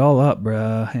 Shred it all up,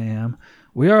 Braham.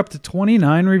 We are up to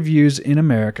 29 reviews in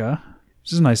America.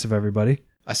 This is nice of everybody.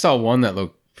 I saw one that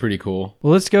looked pretty cool.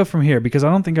 Well, let's go from here because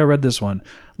I don't think I read this one.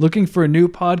 Looking for a new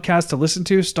podcast to listen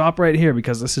to? Stop right here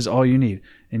because this is all you need.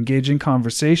 Engaging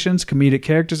conversations, comedic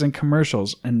characters, and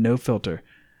commercials, and no filter.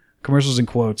 Commercials in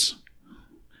quotes.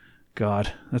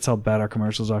 God, that's how bad our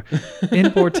commercials are.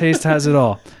 In Poor Taste has it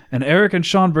all. And Eric and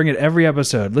Sean bring it every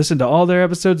episode. Listen to all their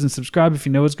episodes and subscribe if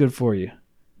you know what's good for you.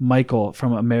 Michael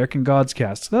from American Gods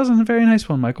Cast. That was a very nice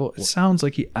one, Michael. It sounds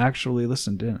like he actually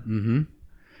listened in. Mm-hmm.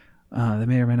 That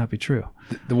may or may not be true.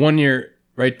 The one you're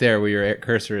right there where your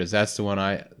cursor is, that's the one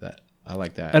I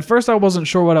like that. At first, I wasn't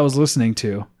sure what I was listening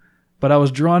to, but I was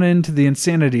drawn into the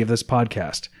insanity of this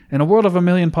podcast. In a world of a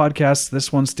million podcasts,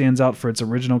 this one stands out for its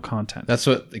original content. That's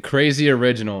what the crazy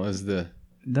original is.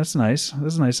 That's nice.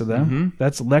 That's nice of them. Mm-hmm.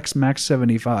 That's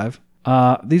LexMax75.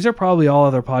 These are probably all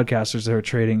other podcasters that are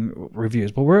trading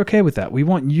reviews, but we're okay with that. We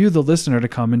want you, the listener, to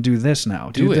come and do this now.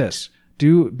 Do this.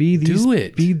 Do it. Be this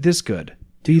good.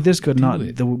 Be this good, not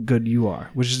the good you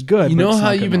are, which is good. You but know it's how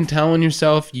not good you've been enough. telling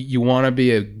yourself you want to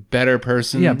be a better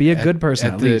person? Yeah, be a good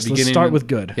person at least. Let's start with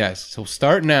good. Yes, so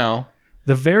start now.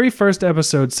 The very first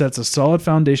episode sets a solid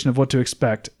foundation of what to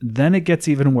expect. Then it gets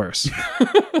even worse.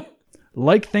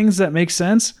 Like things that make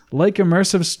sense? Like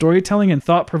immersive storytelling and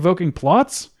thought-provoking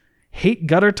plots? Hate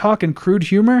gutter talk and crude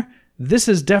humor? This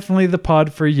is definitely the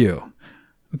pod for you.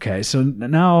 Okay, so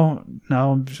now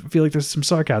I feel like there's some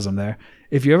sarcasm there.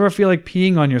 If you ever feel like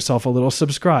peeing on yourself a little,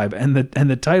 subscribe. And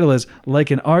the title is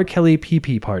Like an R. Kelly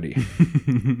Pee-Pee Party.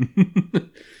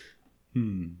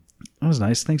 That was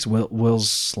nice. Thanks, Will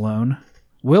Sloan.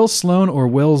 Will Sloan or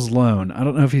Will's Loan. I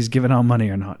don't know if he's giving out money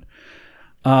or not.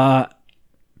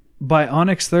 By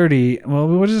Onyx 30. Well,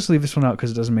 we'll just leave this one out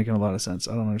because it doesn't make a lot of sense.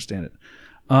 I don't understand it.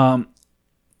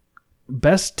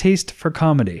 Best taste for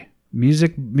comedy.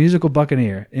 Musical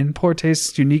Buccaneer. In Poor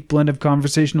Taste's unique blend of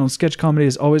conversational and sketch comedy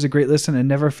is always a great listen and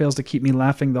never fails to keep me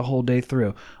laughing the whole day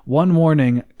through. One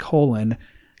warning,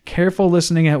 careful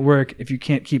listening at work if you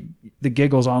can't keep the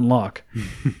giggles on lock.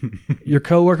 Your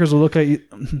coworkers will look at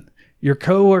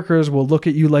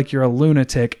you like you're a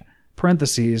lunatic.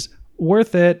 Parentheses.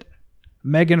 Worth it.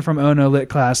 Megan from Ono Lit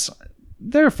Class.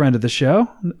 They're a friend of the show.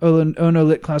 Ono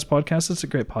Lit Class podcast. It's a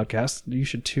great podcast. You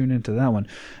should tune into that one.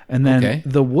 And then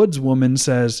The Woods Woman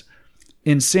says,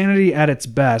 insanity at its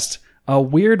best. A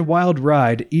weird, wild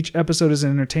ride. Each episode is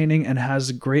entertaining and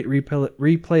has great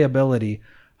replayability.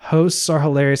 Hosts are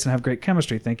hilarious and have great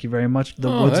chemistry. Thank you very much, The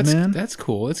Woodsman. That's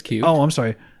cool. That's cute. Oh, I'm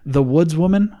sorry. The Woods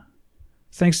Woman.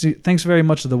 Thanks very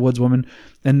much to The Woods Woman.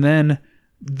 And then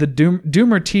the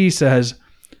Doomer T says,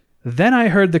 then I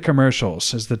heard the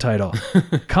commercials is the title.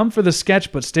 Come for the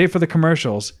sketch, but stay for the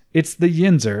commercials. It's the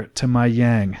Yinzer to my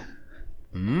Yang.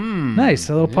 Nice.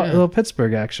 A little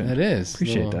Pittsburgh action. It is.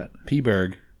 Appreciate that.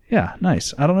 P-Berg. Yeah,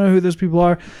 nice. I don't know who those people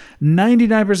are.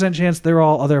 99% chance they're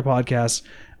all other podcasts.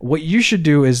 What you should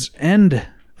do is end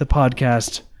the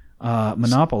podcast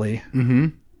monopoly. Mm-hmm.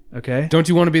 Okay? Don't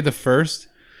you want to be the first?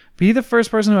 Be the first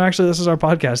person who actually listens to our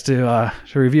podcast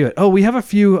to review it. Oh, we have a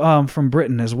few from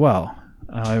Britain as well.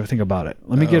 I think about it.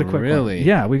 Let me get a quick really? one.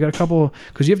 Yeah, we got a couple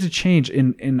because you have to change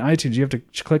in iTunes. You have to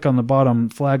click on the bottom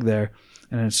flag there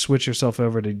and then switch yourself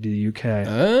over to the UK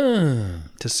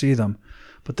to see them.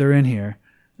 But they're in here,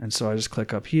 and so I just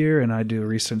click up here and I do a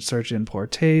recent search in Poor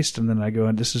Taste, and then I go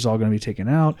and this is all going to be taken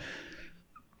out.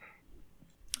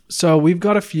 So we've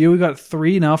got a few. We got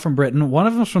 3 now from Britain. One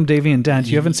of them's from Davy and Dent.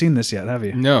 You haven't seen this yet, have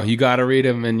you? No, you got to read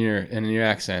them in your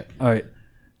accent. All right,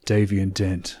 Davy and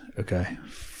Dent. Okay.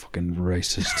 Fucking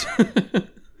racist.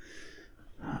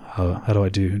 How do I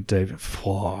do David?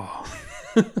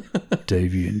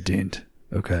 Davy and Dent.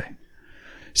 Okay.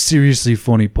 Seriously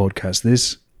funny podcast,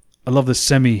 this. I love the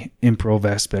semi-improv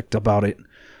aspect about it.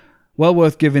 Well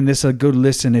worth giving this a good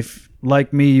listen if,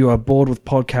 like me, you are bored with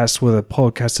podcasts where the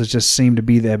podcasters just seem to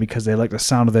be there because they like the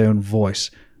sound of their own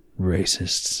voice.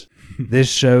 Racists. This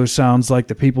show sounds like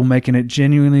the people making it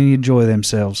genuinely enjoy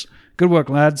themselves. Good work,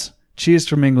 lads. Cheers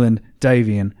from England,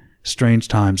 Davian. Strange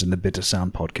Times in the Bitter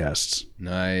Sound podcasts.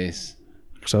 Nice.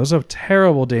 So it was a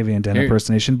terrible Davy and Dan Here-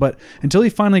 impersonation. But until he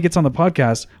finally gets on the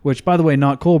podcast, which, by the way,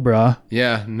 not cool, bruh.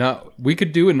 Yeah, we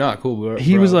could do it not cool, bro.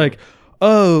 He was like,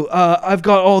 "Oh, I've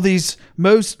got all these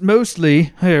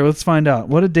mostly." Here, let's find out.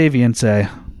 What did Davian say?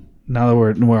 Now that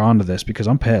we're on to this, because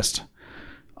I'm pissed.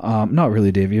 Not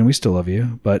really, Davian. We still love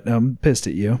you, but I'm pissed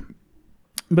at you,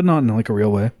 but not in like a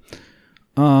real way.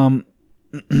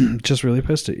 Just really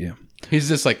pissed at you. He's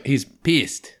just like, he's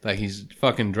pissed. Like he's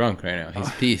fucking drunk right now. He's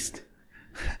pissed.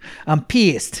 I'm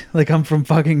pissed. Like I'm from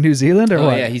fucking New Zealand or Oh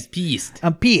what? yeah, he's pissed.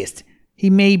 I'm pissed. He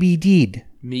maybe did.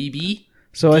 Maybe.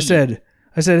 So I said,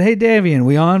 "Hey, Davian,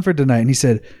 we on for tonight?" And he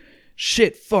said,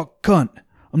 "Shit, fuck, cunt.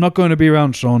 I'm not going to be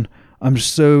around, Sean. I'm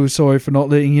so sorry for not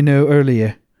letting you know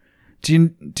earlier. Do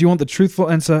you want the truthful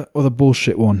answer or the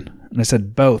bullshit one?" And I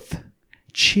said, "Both.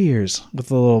 Cheers," with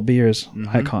the little beers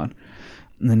icon.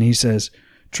 And then he says,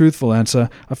 "Truthful answer,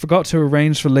 I forgot to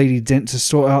arrange for Lady Dent to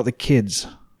sort out the kids.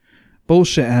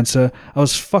 Bullshit answer, I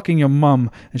was fucking your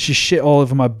mum and she shit all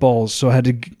over my balls, so I had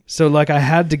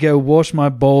to go wash my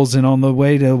balls, and on the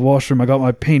way to the washroom I got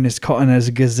my penis caught in as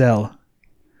a gazelle."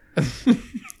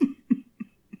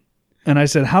 And I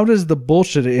said, "How does the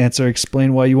bullshit answer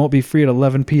explain why you won't be free at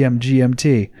 11 p.m.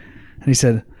 GMT? And he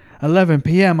said, 11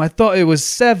 p.m.? I thought it was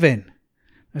 7.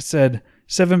 I said,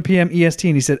 7 p.m. EST.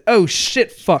 And he said, "Oh,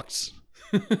 shit, fucks."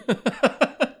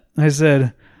 I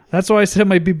said, "That's why I said it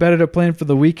might be better to plan for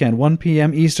the weekend. 1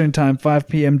 p.m. Eastern Time, 5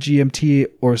 p.m. GMT,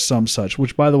 or some such."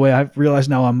 Which, by the way, I've realized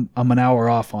now I'm an hour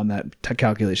off on that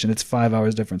calculation. It's 5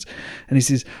 hours difference. And he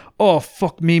says, "Oh,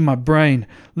 fuck me, my brain.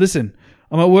 Listen,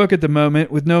 I'm at work at the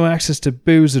moment with no access to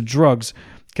booze or drugs.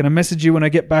 Can I message you when I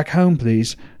get back home,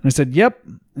 please?" And I said, "Yep."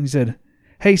 And he said,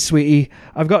 "Hey, sweetie,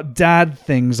 I've got dad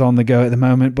things on the go at the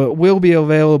moment, but will be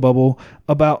available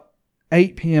about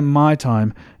 8 p.m. my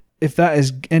time, if that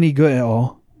is any good at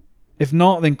all. If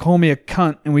not, then call me a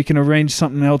cunt and we can arrange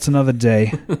something else another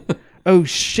day." "Oh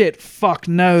shit, fuck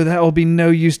no, that'll be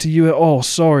no use to you at all,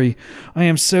 sorry. I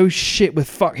am so shit with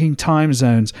fucking time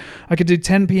zones. I could do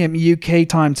 10 p.m. UK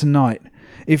time tonight.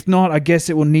 If not, I guess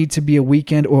it will need to be a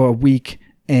weekend or a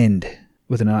weekend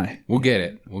with an I." We'll get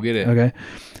it. Okay.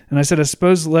 And I said, "I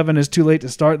suppose 11 is too late to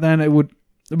start then.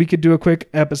 We could do a quick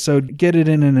episode, get it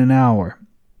in an hour."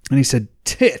 And he said,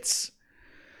 "Tits.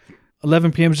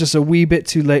 11 p.m. is just a wee bit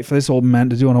too late for this old man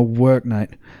to do on a work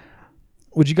night.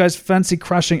 Would you guys fancy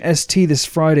crashing ST this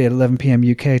Friday at 11 p.m.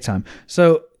 UK time?"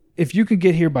 So if you could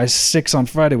get here by 6 on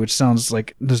Friday, which sounds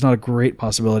like there's not a great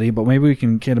possibility, but maybe we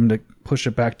can get him to push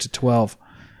it back to 12.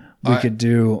 We could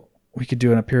do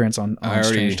an appearance on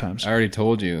Strange Times. I already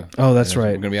told you. Oh, that's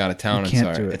right. We're gonna be out of town. We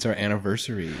can't do it. It's our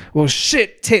anniversary. Well,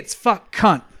 shit, tits, fuck,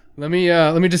 cunt. Let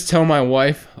me just tell my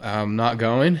wife I'm not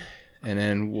going, and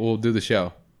then we'll do the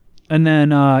show. And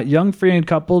then Young Free and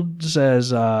Coupled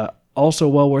says, "Also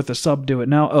well worth a sub, do it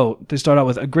now." Oh, they start out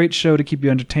with, "A great show to keep you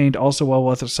entertained. Also well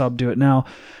worth a sub, do it now."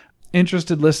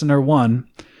 Interested Listener 1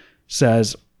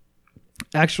 says,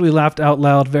 "Actually laughed out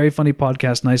loud. Very funny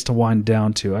podcast. Nice to wind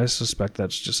down to." I suspect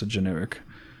that's just a generic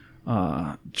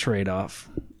trade-off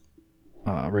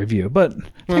review. But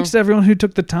thanks to everyone who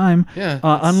took the time. Yeah.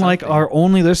 Unlike our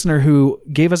only listener who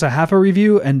gave us a half a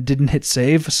review and didn't hit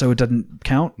save, so it doesn't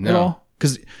count at all.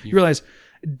 Because you realize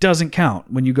it doesn't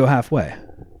count when you go halfway.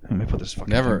 Let me put this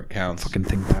fucking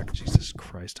thing back. Jesus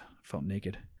Christ. I felt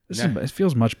naked. It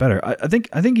feels much better. I think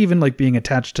even like being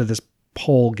attached to this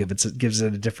pole gives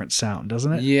it a different sound,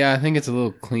 doesn't it? Yeah, I think it's a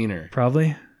little cleaner.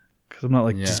 Probably. Because I'm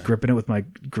not just gripping it with my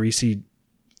greasy,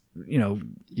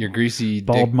 your greasy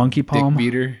bald monkey palm. Dick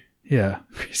beater. Yeah.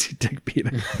 Greasy dick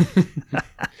beater.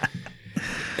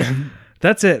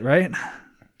 That's it, right?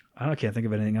 I can't think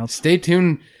of anything else. Stay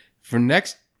tuned for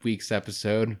next week's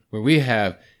episode where we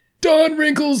have Don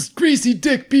Wrinkle's Greasy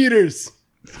Dick Beaters.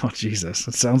 Oh, Jesus.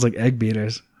 It sounds like egg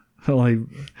beaters.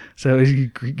 So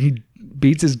he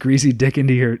beats his greasy dick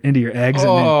into your eggs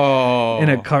and then in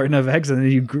a carton of eggs, and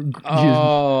then you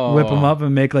whip them up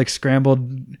and make like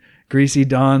scrambled greasy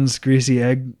Don's greasy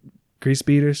egg grease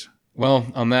beaters. Well,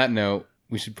 on that note,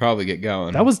 we should probably get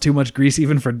going. That was too much grease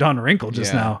even for Don Wrinkle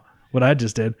just now, what I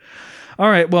just did. All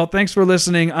right. Well, thanks for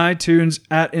listening. iTunes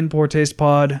at Import Taste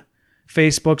Pod,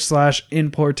 Facebook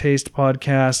 /Import Taste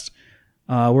Podcast.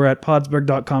 We're at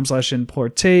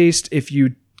podsberg.com/Import Taste. If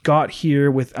you got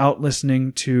here without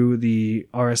listening to the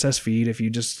RSS feed, if you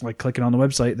just like clicking on the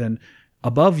website, then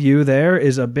above you there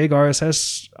is a big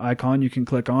RSS icon you can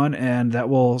click on, and that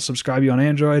will subscribe you on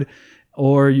Android,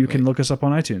 or you can look us up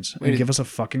on iTunes and give us a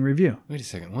fucking review. Wait a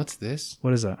second. What's this?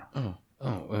 What is that?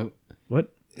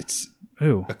 What? It's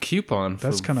a coupon.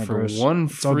 That's kind of gross. One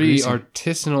free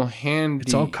artisanal hand.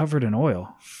 It's all covered in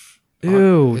oil.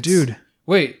 Ew, dude.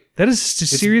 Wait. That is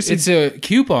seriously. It's a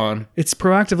coupon. It's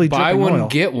proactively buy dripping one oil.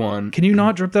 get one. Can you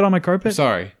not drip that on my carpet?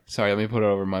 Sorry. Let me put it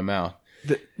over my mouth.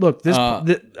 Look,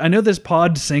 I know this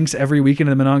pod sinks every week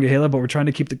into the Monongahela, but we're trying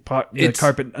to keep the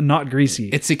carpet not greasy.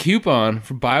 It's a coupon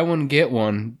for buy one get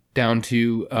one down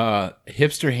to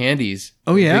Hipster Handies.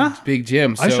 Oh yeah, big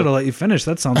gym. So, I should have let you finish.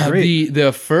 That sounds great.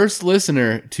 The first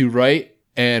listener to write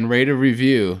and rate a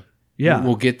review,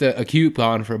 will get a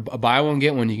coupon for a buy one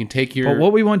get one. You can take your. But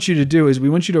what we want you to do is we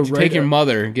want you to take your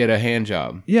mother and get a hand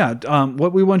job. Yeah.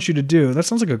 What we want you to do. That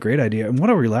sounds like a great idea. And what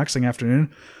a relaxing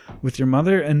afternoon with your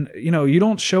mother. And you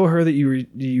don't show her that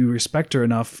you respect her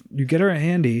enough. You get her a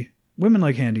handy. Women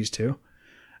like handies too.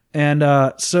 And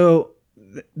so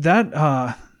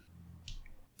that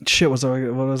shit was.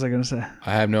 What was I going to say?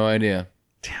 I have no idea.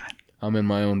 Damn it! I'm in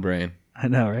my own brain. I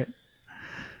know, right?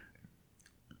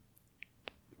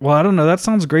 Well, I don't know. That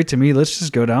sounds great to me. Let's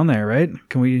just go down there, right?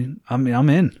 Can we? I'm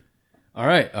in. All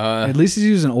right. At least he's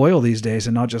using oil these days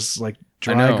and not just like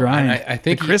dry grind. I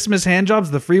think the Christmas hand jobs,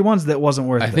 the free ones, that wasn't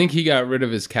worth it. I think he got rid of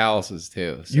his calluses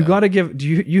too. So. You got to give.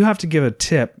 You have to give a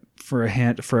tip for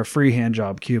a free hand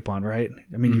job coupon, right?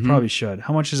 I mean, you probably should.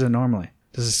 How much is it normally?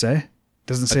 Does it say?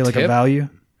 Doesn't say like a value.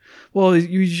 Well,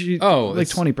 you like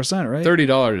 20%, right?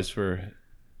 $30 for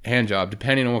hand job,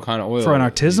 depending on what kind of oil. For an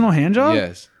artisanal hand job?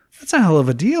 Yes. That's a hell of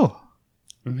a deal.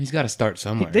 He's got to start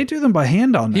somewhere. They do them by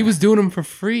hand on there. He was doing them for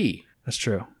free. That's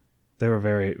true. They were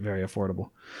very, very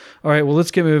affordable. All right, well, let's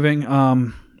get moving.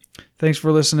 Thanks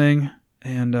for listening.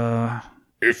 And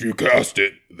if you cast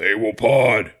it, they will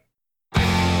pod.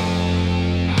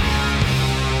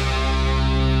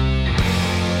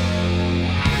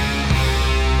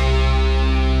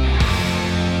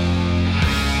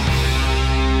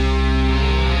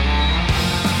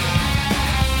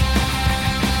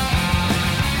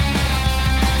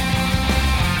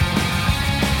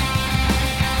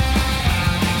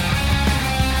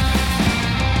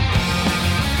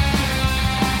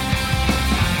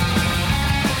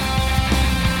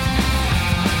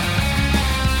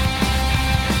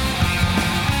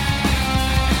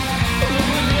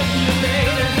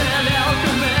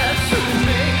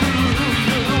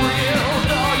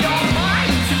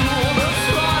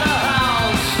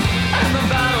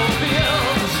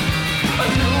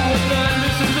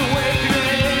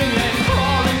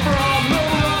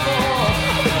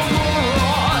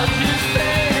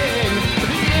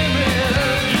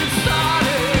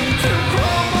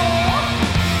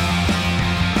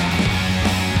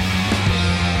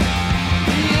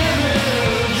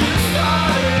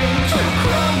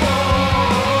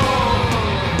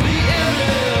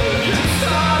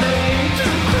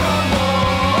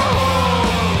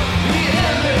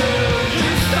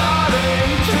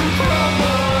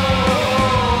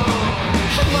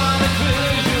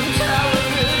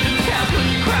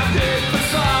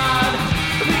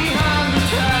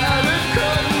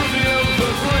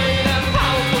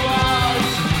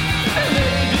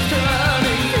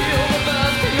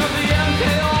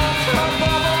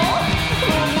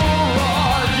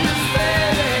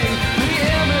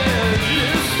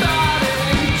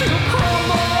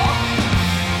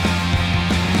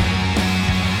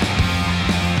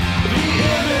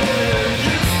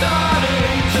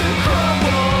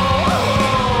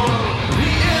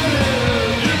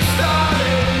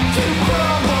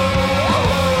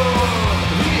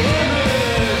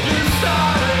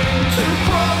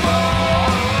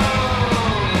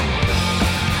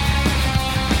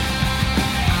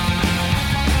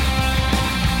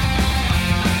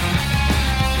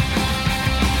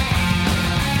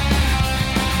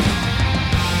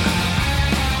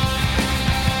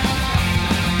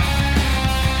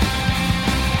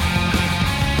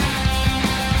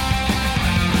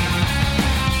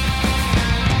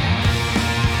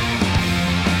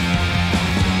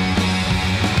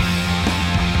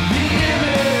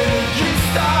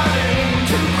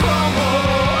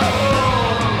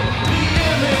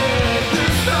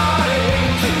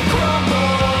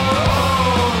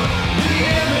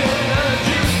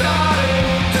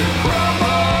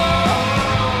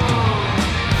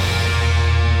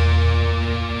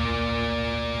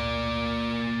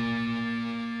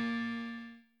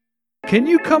 Can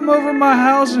you come over my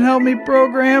house and help me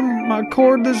program my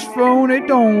cordless phone? It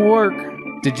don't work.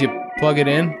 Did you plug it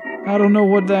in? I don't know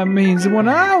what that means. When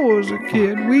I was a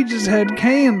kid, we just had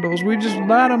candles. We just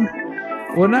light them.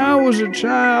 When I was a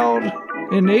child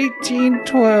in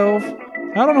 1812,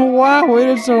 I don't know why I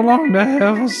waited so long to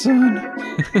have a son.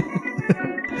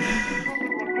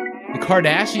 The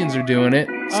Kardashians are doing it,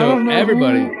 so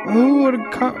everybody. Who would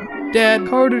have Dad,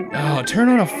 oh, turn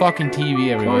on a fucking TV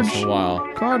every once in a while.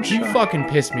 You fucking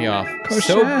piss me off.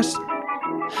 So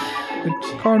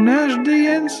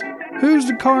Carnagedians? Who's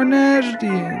the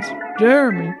Carnagedians?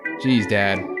 Jeremy. Jeez,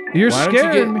 Dad. You're Why don't you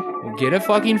scaring me. Get a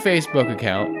fucking Facebook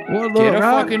account. Well, Get look, a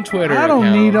fucking Twitter I don't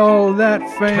account. need all that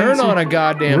fancy. Turn on a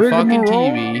goddamn fucking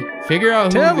TV. Figure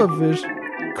out who television.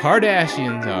 the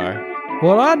Kardashians are.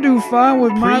 Well, I do fine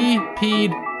with my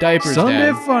Pre-peed diapers,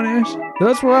 Sunday Dad. funnies.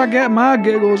 That's where I get my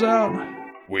giggles out.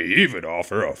 We even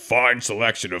offer a fine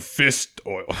selection of fist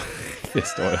oil.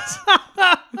 Fist oils.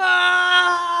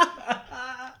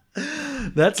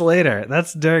 That's later.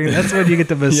 That's when you get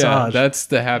the massage. Yeah, that's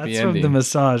the happy that's ending. from the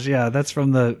massage. Yeah, that's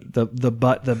from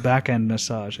the back end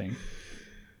massaging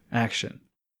action.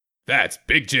 That's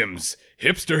Big Jim's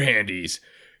Hipster Handies.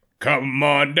 Come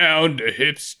on down to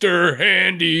Hipster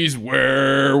Handies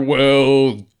where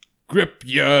we'll grip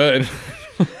ya.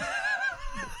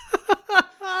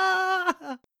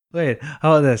 Wait,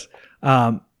 how about this?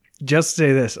 Just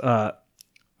say this.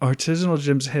 Artisanal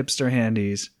Jim's Hipster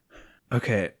Handies.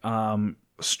 Okay.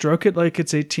 Stroke It Like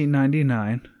It's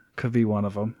 1899 could be one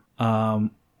of them.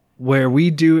 Where we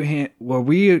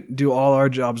do all our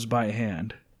jobs by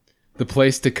hand. The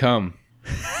place to come.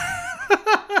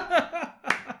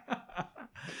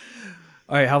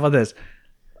 All right, how about this?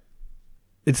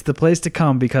 It's the place to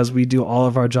come because we do all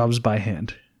of our jobs by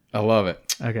hand. I love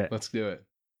it. Okay. Let's do it.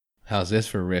 How's this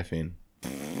for riffing?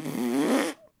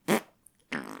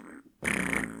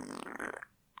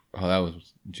 Oh, that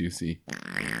was juicy.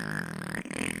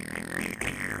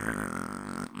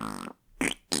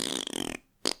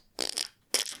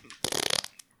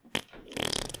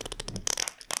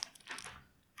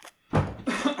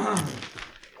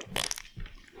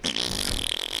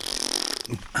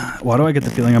 Why do I get the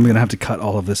feeling I'm going to have to cut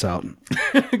all of this out?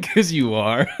 Because you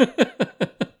are.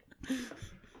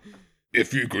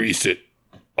 If you grease it,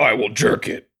 I will jerk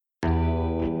it.